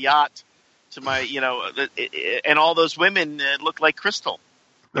jet to my yacht to my, and all those women look like Crystal.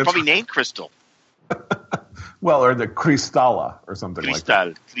 They're probably named Crystal. Well, or the Kristalla or something like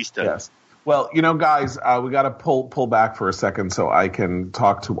that. Crystal. Yes. Well, guys, we got to pull back for a second so I can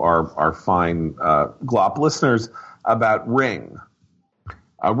talk to our fine Glop listeners about Ring.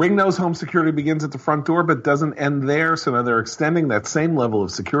 Ring knows home security begins at the front door but doesn't end there, so now they're extending that same level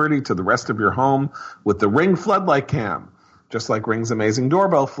of security to the rest of your home with the Ring Floodlight Cam. Just like Ring's amazing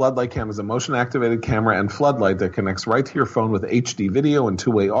doorbell, Floodlight Cam is a motion-activated camera and floodlight that connects right to your phone with HD video and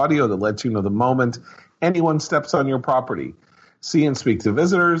two-way audio that lets you know the moment anyone steps on your property. See and speak to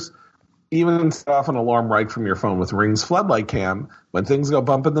visitors, even set off an alarm right from your phone with Ring's Floodlight Cam. When things go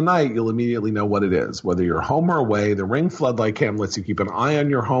bump in the night, you'll immediately know what it is. Whether you're home or away, the Ring Floodlight Cam lets you keep an eye on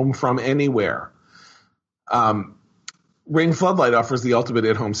your home from anywhere. Ring Floodlight offers the ultimate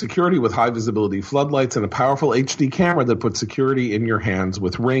at-home security with high-visibility floodlights and a powerful HD camera that puts security in your hands.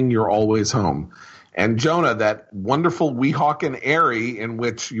 With Ring, you're always home. And Jonah, that wonderful Weehawken area in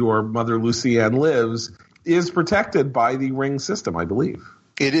which your mother Lucianne lives is protected by the Ring system, I believe.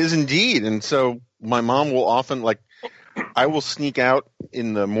 It is indeed. And so my mom will often, I will sneak out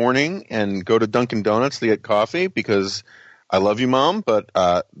in the morning and go to Dunkin' Donuts to get coffee because I love you, Mom, but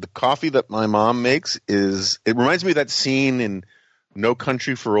the coffee that my mom makes it reminds me of that scene in No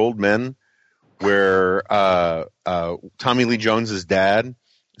Country for Old Men where Tommy Lee Jones's dad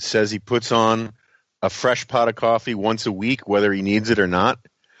says he puts on a fresh pot of coffee once a week, whether he needs it or not.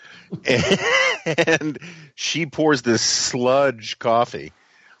 And she pours this sludge coffee.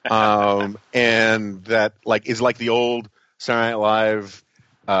 And that is like the old Saturday Night Live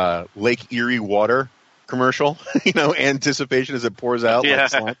Lake Erie water commercial, anticipation as it pours out.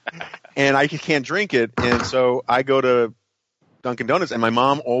 Yeah. And I can't drink it. And so I go to Dunkin' Donuts and my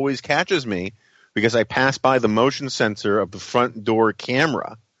mom always catches me because I pass by the motion sensor of the front door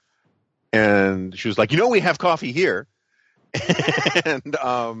camera. And she was like, we have coffee here. And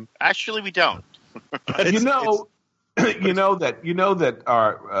actually we don't. that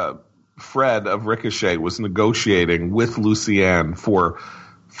our Fred of Ricochet was negotiating with Lucianne for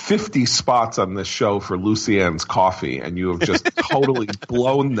 50 spots on this show for Lucianne's coffee, and you have just totally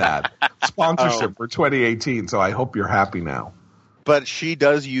blown that sponsorship for 2018. So I hope you're happy now. But she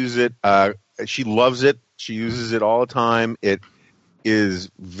does use it. She loves it. She uses it all the time. It is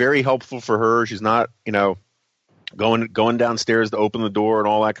very helpful for her. She's not, going downstairs to open the door and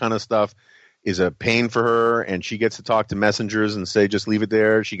all that kind of stuff is a pain for her. And she gets to talk to messengers and say, just leave it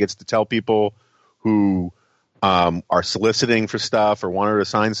there. She gets to tell people who are soliciting for stuff or want her to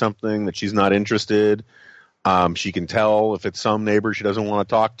sign something that she's not interested. She can tell if it's some neighbor she doesn't want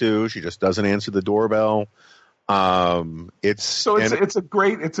to talk to. She just doesn't answer the doorbell. It's a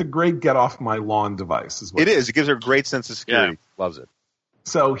great get off my lawn device. It is. It gives her a great sense of security. Yeah. Loves it.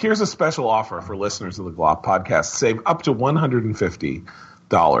 So here's a special offer for listeners of the Glop podcast. Save up to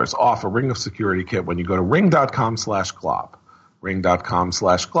 $150 off a Ring of Security kit when you go to ring.com/glop.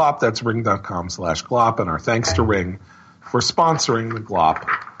 Ring.com/glop. That's ring.com/glop. And our thanks to Ring for sponsoring the Glop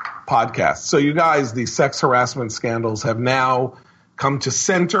podcast. So you guys, the sex harassment scandals have now come to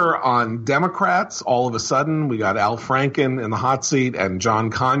center on Democrats. All of a sudden, we got Al Franken in the hot seat and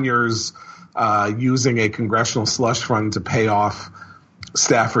John Conyers using a congressional slush fund to pay off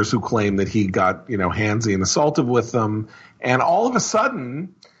staffers who claim that he got, handsy and assaultive with them. And all of a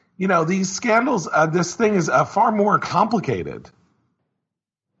sudden, these scandals, this thing is far more complicated.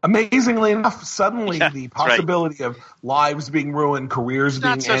 Amazingly enough, suddenly the possibility of lives being ruined, careers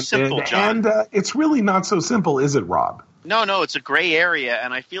being ended, simple, John. And it's really not so simple, is it, Rob? No, it's a gray area,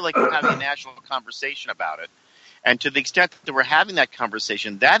 and I feel like we're having a national conversation about it. And to the extent that we're having that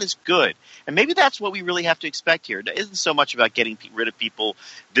conversation, that is good. And maybe that's what we really have to expect here. It isn't so much about getting rid of people,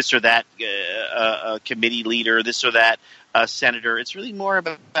 this or that committee leader, this or that senator. It's really more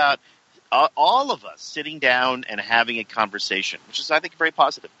about all of us sitting down and having a conversation, which is, I think, very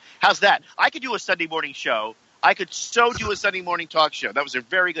positive. How's that? I could do a Sunday morning show. I could so do a Sunday morning talk show. That was a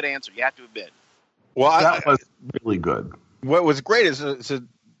very good answer, you have to admit. Well, that was really good. What was great is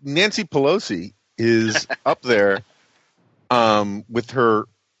Nancy Pelosi is up there with her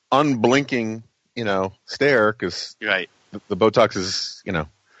unblinking, stare because the Botox is,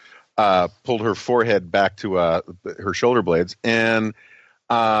 pulled her forehead back to her shoulder blades and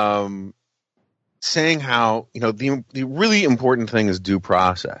saying how, the really important thing is due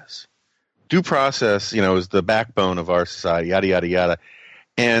process. Due process, is the backbone of our society, yada, yada, yada.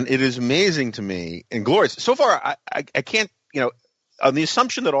 And it is amazing to me and glorious. So far, I can't, on the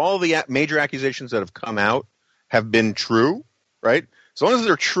assumption that all the major accusations that have come out have been true, right? As long as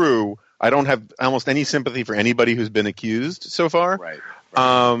they're true, I don't have almost any sympathy for anybody who's been accused so far. Right.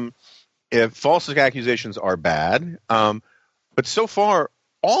 If false accusations are bad, but so far,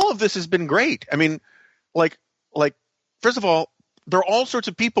 all of this has been great. I mean, like, first of all, there are all sorts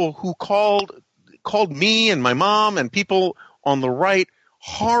of people who called me and my mom and people on the right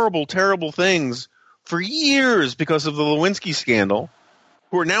horrible, terrible things for years because of the Lewinsky scandal,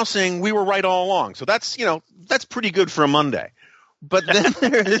 who are now saying we were right all along. So that's pretty good for a Monday. But then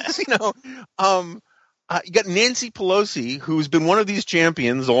there's, you got Nancy Pelosi, who's been one of these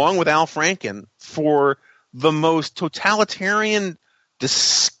champions, along with Al Franken, for the most totalitarian,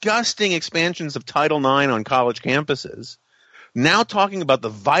 disgusting expansions of Title IX on college campuses, now talking about the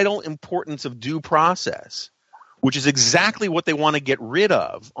vital importance of due process, which is exactly what they want to get rid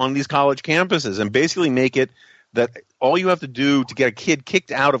of on these college campuses, and basically make it that all you have to do to get a kid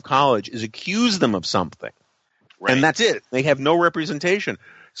kicked out of college is accuse them of something. Right. And that's it. They have no representation.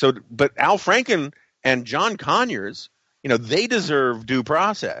 So, but Al Franken and John Conyers, they deserve due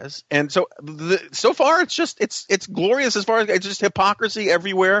process. And so, so far, it's glorious as far as it's just hypocrisy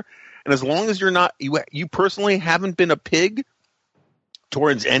everywhere. And as long as you personally haven't been a pig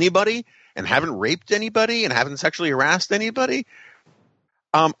towards anybody and haven't raped anybody and haven't sexually harassed anybody,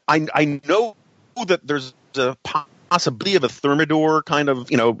 I know that there's a possibility of a Thermidor kind of,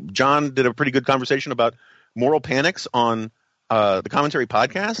 John did a pretty good conversation about moral panics on the Commentary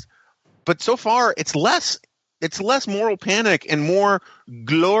podcast, but so far it's less moral panic and more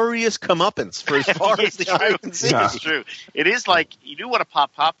glorious comeuppance for as far as the eye can see. It's true. It is like you do want to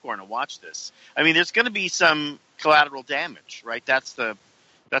pop popcorn and watch this. I mean, there's going to be some collateral damage, right? That's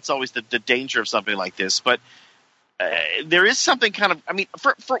always the danger of something like this. But there is something kind of. I mean,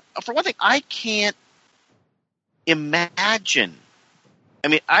 for one thing, I can't imagine. I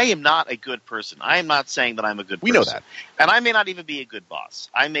mean, I am not a good person. I am not saying that I'm a good person. We know that. And I may not even be a good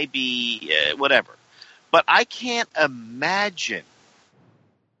boss. I may be whatever. But I can't imagine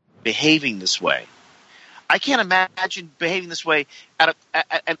behaving this way. I can't imagine behaving this way out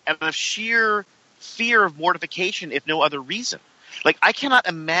of sheer fear of mortification, if no other reason. Like, I cannot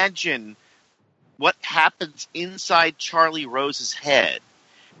imagine what happens inside Charlie Rose's head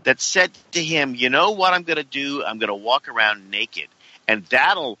that said to him, you know what I'm going to do? I'm going to walk around naked. And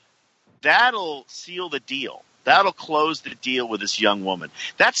that'll seal the deal. That'll close the deal with this young woman.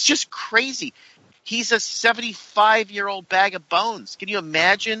 That's just crazy. He's a 75-year-old bag of bones. Can you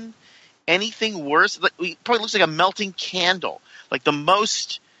imagine anything worse? He probably looks like a melting candle, like the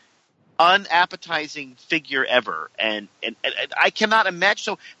most unappetizing figure ever. And I cannot imagine.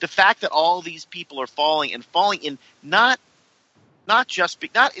 So the fact that all these people are falling in not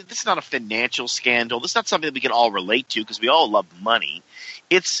this is not a financial scandal. This is not something that we can all relate to because we all love money.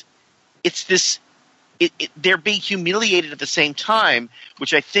 It's this. They're being humiliated at the same time,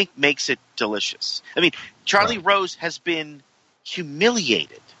 which I think makes it delicious. I mean, Charlie Rose has been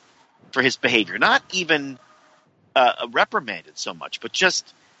humiliated for his behavior, not even reprimanded so much, but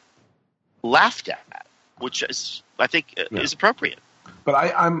just laughed at, which is, I think, is appropriate. But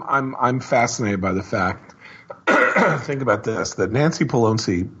I'm fascinated by the fact. Think about this: that Nancy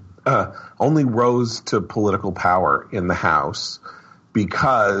Pelosi only rose to political power in the House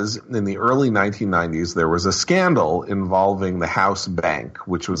because in the early 1990s there was a scandal involving the House Bank,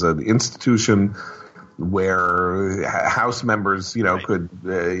 which was an institution where House members, could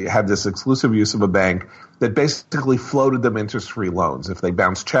have this exclusive use of a bank that basically floated them interest-free loans. If they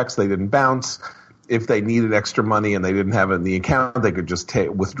bounced checks, they didn't bounce. If they needed extra money and they didn't have it in the account, they could just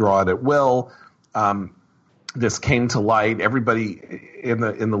withdraw it at will. This came to light. Everybody in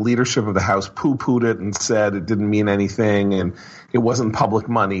the leadership of the House poo-pooed it and said it didn't mean anything and it wasn't public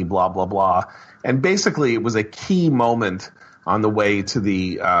money, blah, blah, blah. And basically it was a key moment on the way to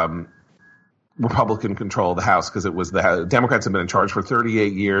the Republican control of the House because it was the Democrats had been in charge for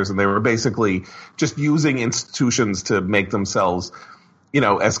 38 years and they were basically just using institutions to make themselves,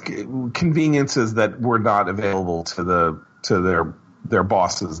 as conveniences that were not available to their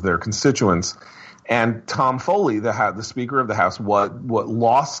bosses, their constituents. And Tom Foley, the Speaker of the House, what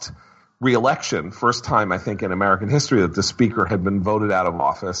lost re-election, first time I think in American history that the Speaker had been voted out of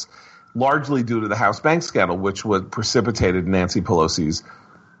office, largely due to the House bank scandal, which precipitated Nancy Pelosi's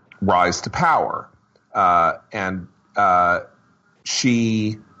rise to power. And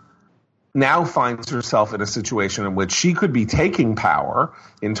she now finds herself in a situation in which she could be taking power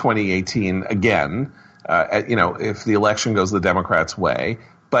in 2018 again, if the election goes the Democrats' way.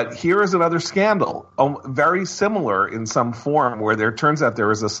 But here is another scandal, very similar in some form, where there turns out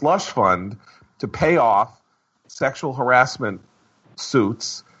there is a slush fund to pay off sexual harassment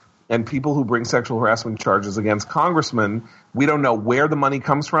suits and people who bring sexual harassment charges against congressmen. We don't know where the money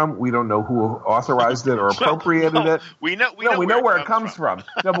comes from. We don't know who authorized it or appropriated it. We know where it comes from.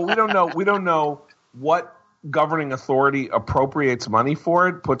 No, but we don't know what governing authority appropriates money for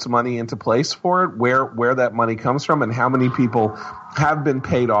it, puts money into place for it, where that money comes from, and how many people have been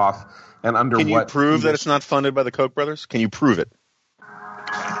paid off, and under what. Can you prove that it's not funded by the Koch brothers? Can you prove it?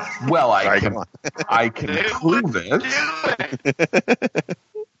 Well, I can prove it.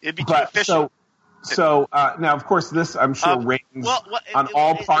 It'd be too efficient. So now, of course, this I'm sure rains on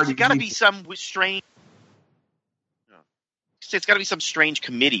all parties. It's got to be some strange. It's got to be some strange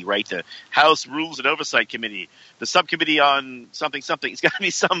committee, right? The House Rules and Oversight Committee, the subcommittee on something. It's got to be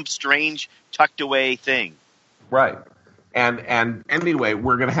some strange tucked away thing, right? And anyway,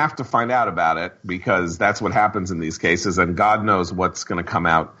 we're going to have to find out about it because that's what happens in these cases, and God knows what's going to come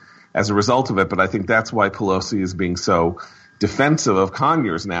out as a result of it. But I think that's why Pelosi is being so defensive of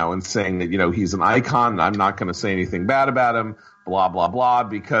Conyers now and saying that, he's an icon and I'm not going to say anything bad about him, blah, blah, blah,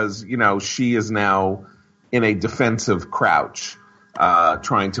 because, she is now in a defensive crouch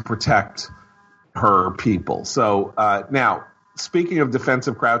trying to protect her people. So now, speaking of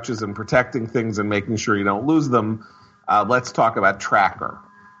defensive crouches and protecting things and making sure you don't lose them, let's talk about Tracker.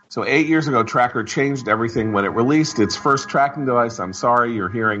 So 8 years ago, Tracker changed everything when it released its first tracking device. I'm sorry, you're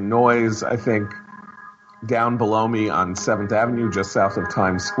hearing noise, I think, down below me on 7th Avenue, just south of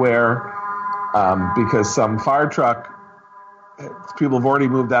Times Square, because some fire truck, people have already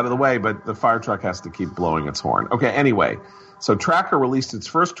moved out of the way, but the fire truck has to keep blowing its horn. Okay, anyway, so Tracker released its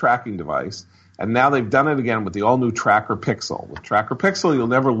first tracking device, and now they've done it again with the all-new Tracker Pixel. With Tracker Pixel, you'll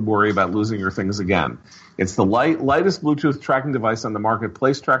never worry about losing your things again. It's the lightest Bluetooth tracking device on the market.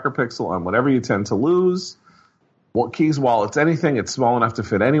 Place Tracker Pixel on whatever you tend to lose. Keys, wallets, anything. It's small enough to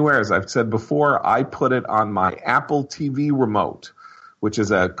fit anywhere. As I've said before, I put it on my Apple TV remote, which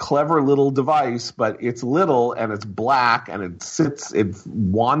is a clever little device, but it's little and it's black and it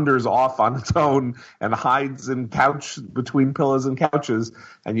wanders off on its own and hides in between pillows and couches,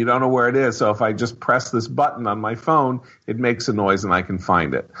 and you don't know where it is. So if I just press this button on my phone, it makes a noise and I can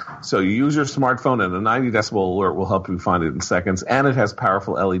find it. So you use your smartphone and a 90 decibel alert will help you find it in seconds, and it has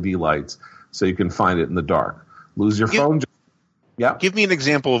powerful LED lights so you can find it in the dark. Lose your phone. Yeah. Give me an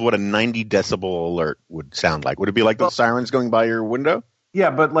example of what a 90 decibel alert would sound like. Would it be like the sirens going by your window? Yeah,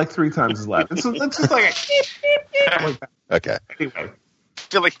 but like 3 times as loud. It's just like a okay. Anyway, I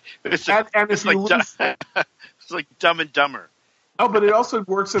feel like it's like Dumb and Dumber. Oh, but it also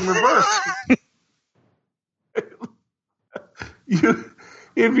works in reverse. If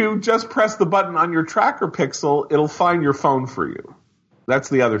you just press the button on your Tracker Pixel, it'll find your phone for you. That's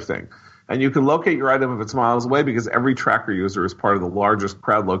the other thing. And you can locate your item if it's miles away because every Tracker user is part of the largest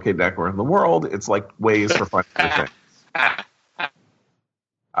crowd locate network in the world. It's like ways for finding your thing.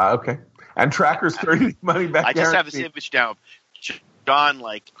 Okay. And Tracker's 30 money back. I just have this image now. John,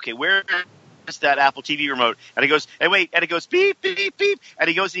 okay, where is that Apple TV remote? And he goes, and it goes beep, beep, beep. And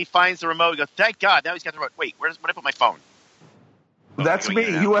he goes and he finds the remote. He goes, thank God, now he's got the remote. Wait, where did I put my phone? That's me.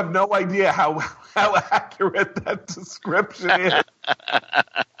 You have no idea how accurate that description is.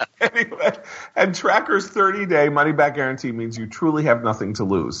 Anyway, and Tracker's 30-day money-back guarantee means you truly have nothing to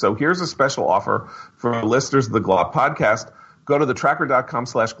lose. So here's a special offer for listeners of the Glop podcast. Go to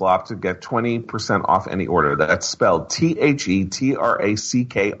thetracker.com/glop to get 20% off any order. That's spelled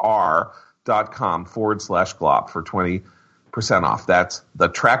TheTracker.com/glop for 20% off. That's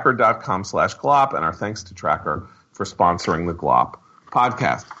thetracker.com/glop, and our thanks to Tracker for sponsoring the Glop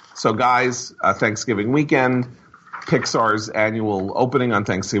podcast. So guys, Thanksgiving weekend, Pixar's annual opening on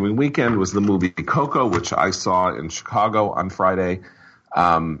Thanksgiving weekend was the movie Coco, which I saw in Chicago on Friday.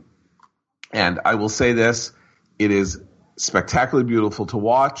 And I will say this, it is spectacularly beautiful to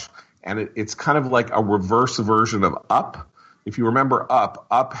watch, and it's kind of like a reverse version of Up. If you remember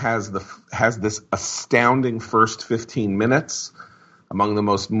Up has this astounding first 15 minutes, among the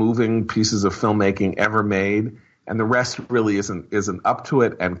most moving pieces of filmmaking ever made, and the rest really isn't up to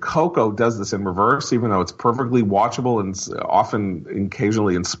it. And Coco does this in reverse, even though it's perfectly watchable and often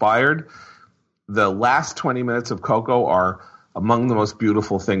occasionally inspired. The last 20 minutes of Coco are among the most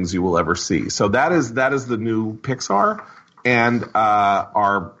beautiful things you will ever see. So that is the new Pixar. And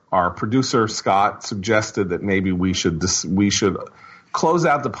our producer Scott suggested that maybe we should close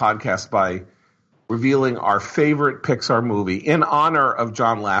out the podcast by revealing our favorite Pixar movie in honor of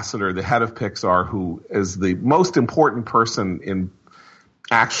John Lasseter, the head of Pixar, who is the most important person in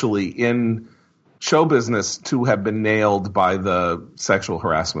show business to have been nailed by the sexual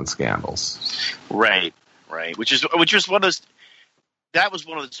harassment scandals. Right. Which was one of those. That was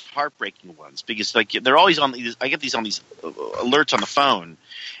one of those heartbreaking ones because they're always on these. I get these on these alerts on the phone,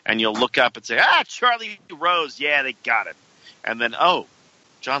 and you'll look up and say, Charlie Rose, yeah, they got it, and then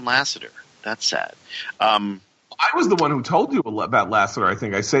John Lasseter. That's sad. I was the one who told you about Lasseter. I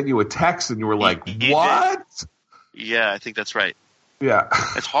think I sent you a text, and you were like, "What?" Yeah, I think that's right. Yeah,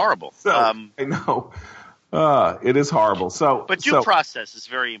 it's horrible. So, I know it is horrible. So, but due process is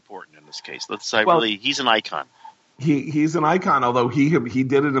very important in this case. Let's say, he's an icon. He's an icon, although he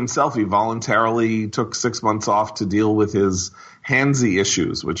did it himself. He voluntarily took 6 months off to deal with his handsy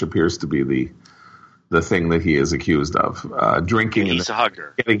issues, which appears to be the thing that he is accused of. Drinking. He's a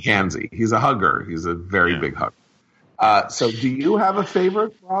hugger. Getting handsy. He's a hugger. He's a very big hugger. So do you have a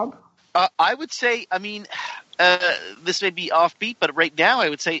favorite, Rob? I would say, this may be offbeat, but right now I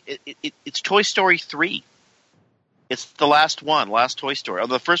would say it's Toy Story 3. It's the last Toy Story.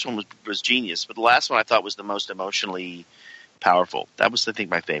 Although the first one was genius, but the last one I thought was the most emotionally powerful. That was, I think,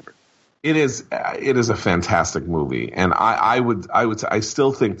 my favorite. It is a fantastic movie, and I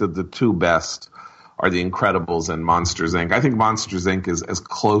still think that the two best are The Incredibles and Monsters, Inc. I think Monsters, Inc. is as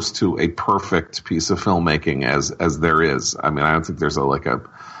close to a perfect piece of filmmaking as there is. I mean, I don't think there's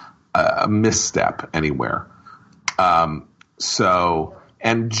a misstep anywhere.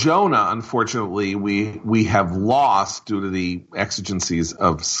 And Jonah, unfortunately, we have lost due to the exigencies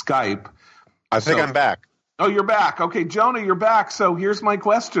of Skype. I think I'm back. Oh, you're back. Okay, Jonah, you're back. So here's my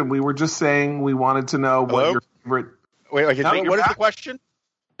question. We were just saying we wanted to know what your favorite. Wait, what is the question?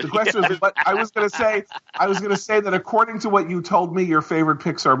 The question is what I was going to say. I was going to say that according to what you told me, your favorite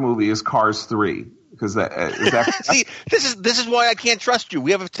Pixar movie is Cars 3. Because see, this is why I can't trust you.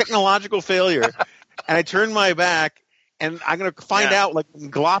 We have a technological failure, and I turned my back. And I'm going to find out, like,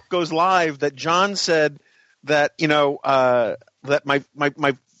 when Glop goes live, that John said that, that my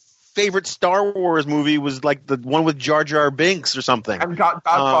favorite Star Wars movie was, like, the one with Jar Jar Binks or something. And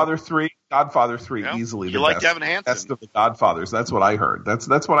Godfather 3, easily the like best. Devin Hansen. Best of the Godfathers. That's what I heard. That's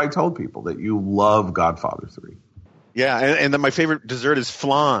what I told people, that you love Godfather 3. Yeah, and then my favorite dessert is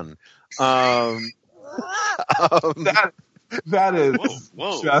flan. That is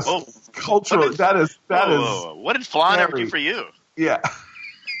just cultural. That is. What did flan ever do for you? Yeah.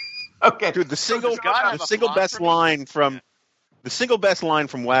 Okay, dude. The single best line from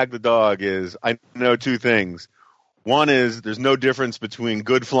Wag the Dog is, I know two things. One is there's no difference between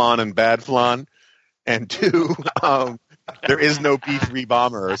good flan and bad flan, and two, there is no B-3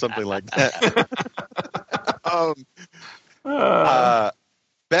 bomber or something like that.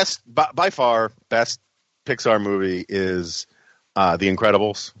 By far best Pixar movie is The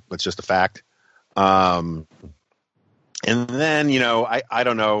Incredibles. That's just a fact. And then, I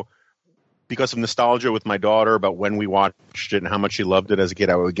don't know, because of nostalgia with my daughter about when we watched it and how much she loved it as a kid,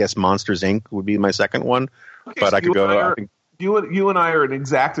 I would guess Monsters, Inc. would be my second one. Okay, but so I could go. You and I are in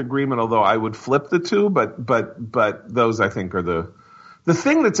exact agreement, although I would flip the two, but those I think are the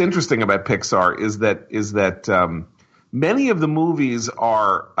thing that's interesting about Pixar is that many of the movies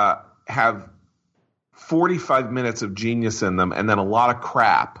have 45 minutes of genius in them and then a lot of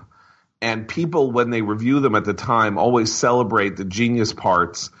crap. And people, when they review them at the time, always celebrate the genius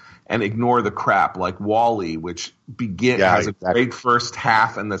parts and ignore the crap, like WALL-E, which has a great first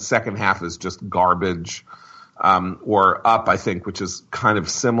half and the second half is just garbage. Or Up, I think, which is kind of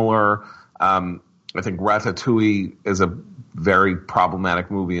similar. I think Ratatouille is a very problematic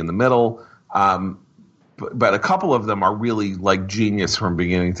movie in the middle. But a couple of them are really like genius from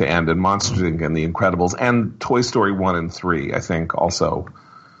beginning to end, and Monsters, Inc. and The Incredibles, and Toy Story 1 and 3, I think, also.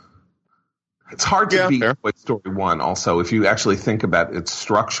 It's hard to beat Toy Story 1, also. If you actually think about its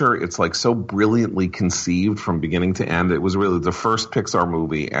structure, it's like so brilliantly conceived from beginning to end. It was really the first Pixar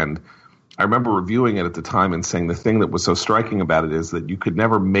movie, and I remember reviewing it at the time and saying the thing that was so striking about it is that you could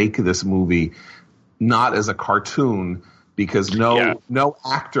never make this movie not as a cartoon, because no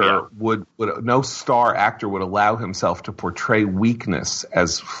star actor would allow himself to portray weakness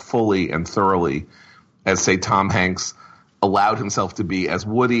as fully and thoroughly as, say, Tom Hanks allowed himself to be as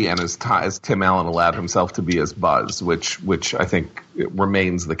Woody, and as Tim Allen allowed himself to be as Buzz, which I think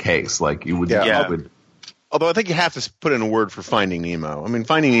remains the case. Like you would, although I think you have to put in a word for Finding Nemo. I mean,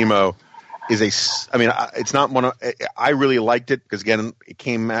 Finding Nemo is it's not one of. I really liked it because again, it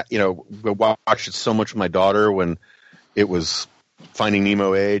came at we watched it so much with my daughter when it was Finding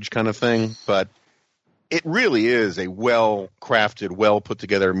Nemo age kind of thing, but it really is a well-crafted,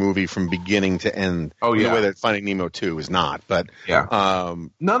 well-put-together movie from beginning to end. Oh, yeah. In the way that Finding Nemo 2 is not, but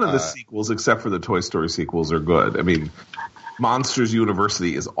none of the sequels, except for the Toy Story sequels, are good. I mean, Monsters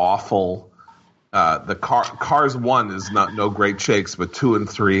University is awful. The Cars 1 is no great shakes, but 2 and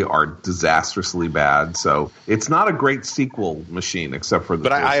 3 are disastrously bad. So it's not a great sequel machine, except for the.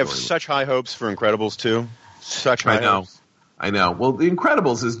 But I have such high hopes for Incredibles 2. Such high hopes. I know. Well, The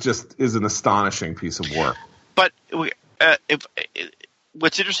Incredibles is an astonishing piece of work. But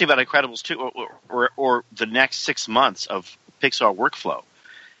what's interesting about Incredibles 2 or the next 6 months of Pixar workflow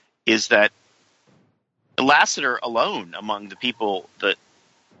is that Lasseter alone among the people that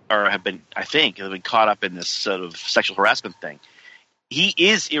have been caught up in this sort of sexual harassment thing, he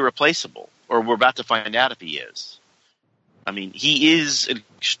is irreplaceable, or we're about to find out if he is. I mean, he is an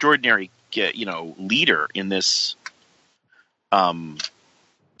extraordinary, leader in this, in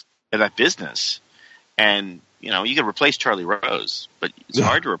that business. And, you can replace Charlie Rose, but it's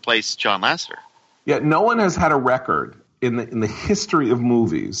hard to replace John Lasseter. Yeah, no one has had a record in the history of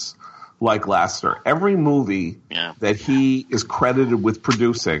movies like Lasseter. Every movie that he is credited with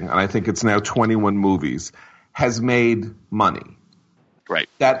producing, and I think it's now 21 movies, has made money. Right.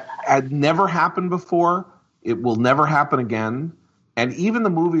 That had never happened before. It will never happen again. And even the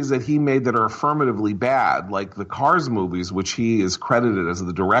movies that he made that are affirmatively bad, like the Cars movies, which he is credited as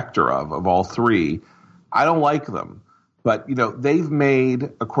the director of all three, I don't like them. But, they've made,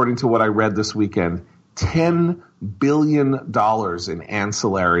 according to what I read this weekend, $10 billion in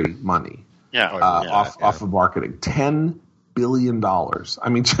ancillary money off of marketing. $10 billion. I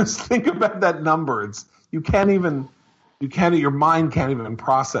mean, just think about that number. Your mind can't even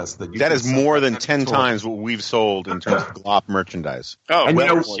process that. That is more than 10 times what we've sold in terms of Glop merchandise. Oh, and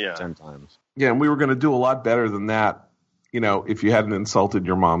well, 10 times. Yeah, and we were going to do a lot better than that, if you hadn't insulted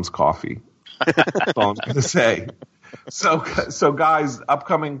your mom's coffee. That's all I'm going to say. So guys,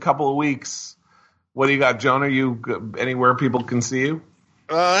 upcoming couple of weeks, what do you got, Joan? Are you anywhere people can see you?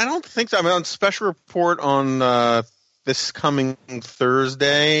 I don't think so. I'm on special report on this coming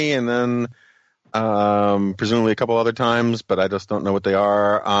Thursday, and then presumably a couple other times, but I just don't know what they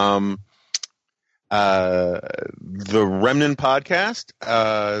are. The Remnant podcast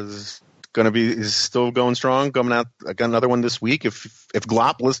is still going strong. Coming out, I got another one this week. If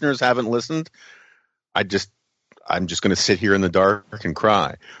Glop listeners haven't listened, I'm just going to sit here in the dark and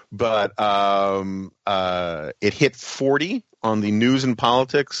cry. But it hit 40 on the News and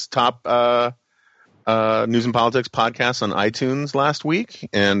Politics top News and Politics podcast on iTunes last week,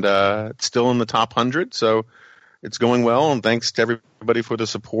 and it's still in the top 100. So it's going well, and thanks to everybody for the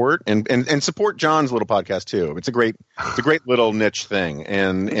support, and support John's little podcast too. It's a great little niche thing,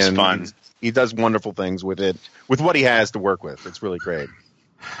 and it's fun. He does wonderful things with it, with what he has to work with. It's really great.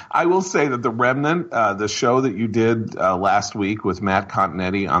 I will say that The Remnant, the show that you did last week with Matt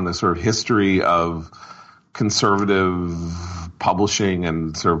Continetti on the sort of history of conservative publishing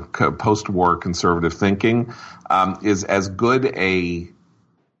and sort of post-war conservative thinking, is as good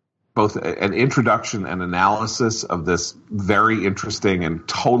both an introduction and analysis of this very interesting and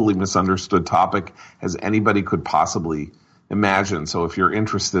totally misunderstood topic as anybody could possibly imagine. So if you're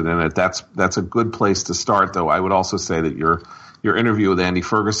interested in it, that's a good place to start. Though I would also say that your interview with Andy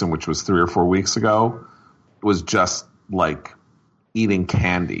Ferguson, which was 3 or 4 weeks ago, was just like eating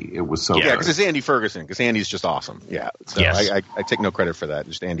candy. It was so good. Yeah, because it's Andy Ferguson, because Andy's just awesome. Yeah. So yes. I take no credit for that.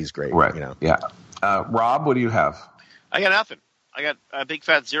 Just Andy's great. Right. Yeah. Rob, what do you have? I got nothing. I got a big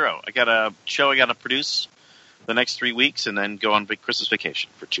fat zero. I got a show I got to produce the next 3 weeks and then go on big Christmas vacation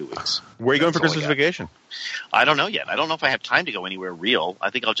for 2 weeks. Where are you going for Christmas vacation? I don't know yet. I don't know if I have time to go anywhere real. I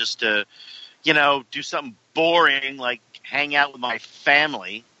think I'll just, do something boring like hang out with my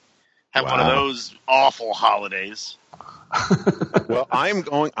family, have one of those awful holidays. Well, I'm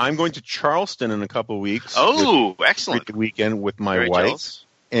going to Charleston in a couple of weeks. Oh, excellent weekend with my wife,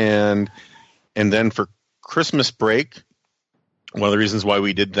 and then for Christmas break, one of the reasons why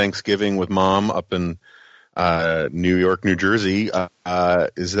we did Thanksgiving with Mom up in New York, New Jersey,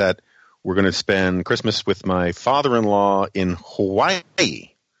 is that we're going to spend Christmas with my father-in-law in Hawaii,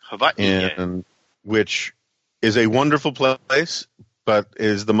 which is a wonderful place, but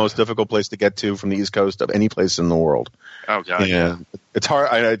is the most difficult place to get to from the East Coast of any place in the world. Oh, God. Yeah. It's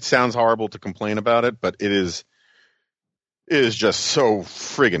hard. It sounds horrible to complain about it, but it is just so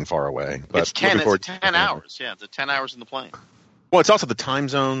friggin' far away. But it's 10 hours. Yeah, it's 10 hours in the plane. Well, it's also the time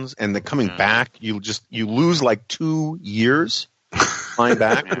zones and the coming back. You lose like 2 years flying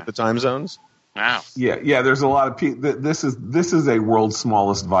back with the time zones. Wow. Yeah. There's a lot of people. This is a world's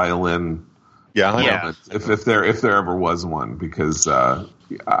smallest violin. Yeah. If there ever was one, because that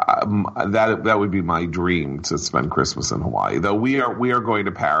would be my dream to spend Christmas in Hawaii. Though we are going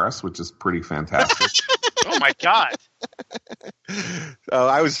to Paris, which is pretty fantastic. Oh my God!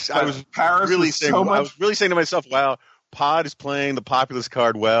 I was really saying to myself, "Wow, Pod is playing the populist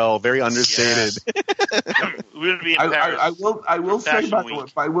card well, very understated." Yes. We'll be in Paris. I will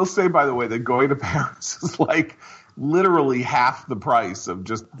say by the way that going to Paris is like literally half the price of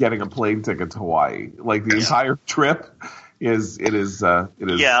just getting a plane ticket to Hawaii. Like the entire trip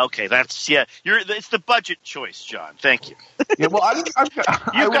Yeah, okay, it's the budget choice, John. Thank you. Yeah, well,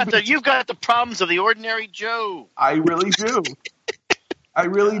 you've got the problems of the ordinary Joe. I really do. I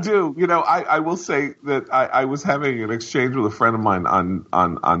really do. You know, I will say that I was having an exchange with a friend of mine on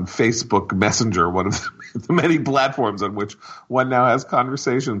Facebook Messenger, one of the many platforms on which one now has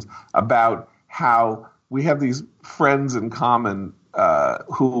conversations about how we have these friends in common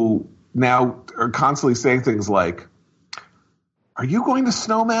who now are constantly saying things like, "Are you going to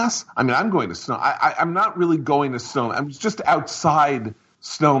Snowmass?" I mean, I'm going to Snow. I'm not really going to Snow. I'm just outside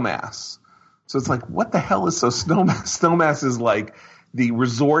Snowmass. So it's like, what the hell is Snowmass? Snowmass is like the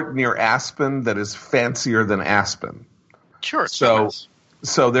resort near Aspen that is fancier than Aspen. Sure.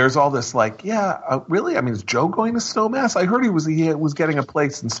 So there's all this like, really? I mean, is Joe going to Snowmass? I heard he was getting a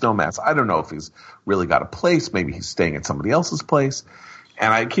place in Snowmass. I don't know if he's really got a place. Maybe he's staying at somebody else's place.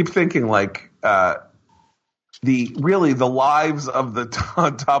 And I keep thinking like, the lives of the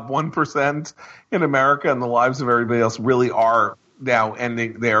top 1% in America and the lives of everybody else really are now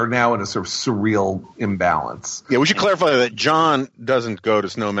ending. They are now in a sort of surreal imbalance. Yeah, we should clarify that John doesn't go to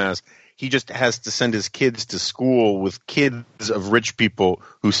Snowmass. He just has to send his kids to school with kids of rich people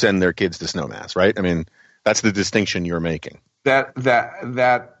who send their kids to Snowmass, right? I mean, that's the distinction you're making.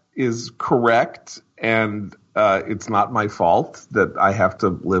 That is correct, and it's not my fault that I have to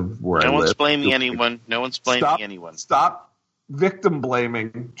live where I live. No one's blaming anyone. No one's blaming anyone. Stop victim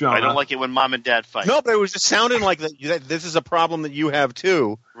blaming, John. I don't like it when mom and dad fight. No, but it was just sounding like that this is a problem that you have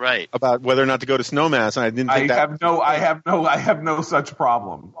too, right? About whether or not to go to Snowmass, and I didn't think I have no such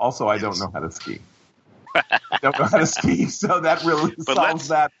problem. Also, I don't know how to ski. Don't know how to ski, so that really solves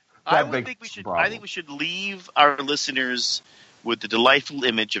that. I think we should leave our listeners with the delightful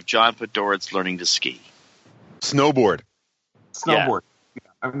image of John Podoretz learning to ski. Snowboard. Yeah.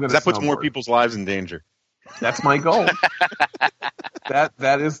 That puts more people's lives in danger. That's my goal.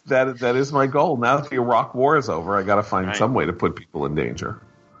 that is my goal. Now that the Iraq War is over, I got to find some way to put people in danger,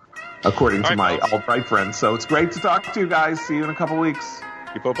 according to my alt-right friends. So it's great to talk to you guys. See you in a couple weeks.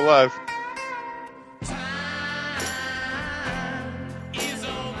 Keep hope alive.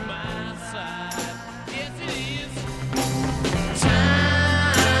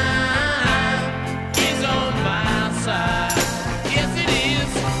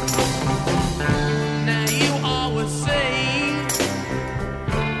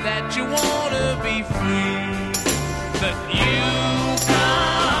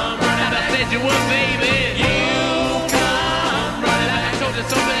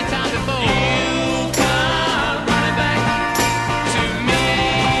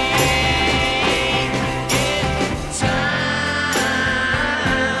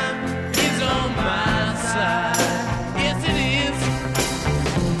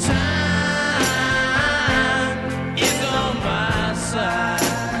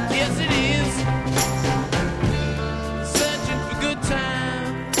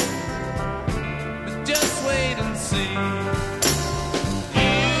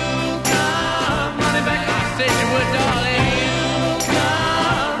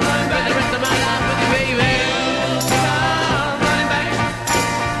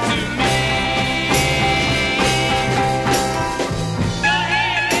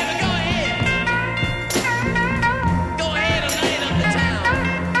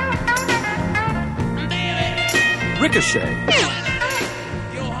 Ricochet.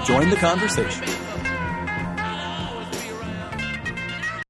 Join the conversation.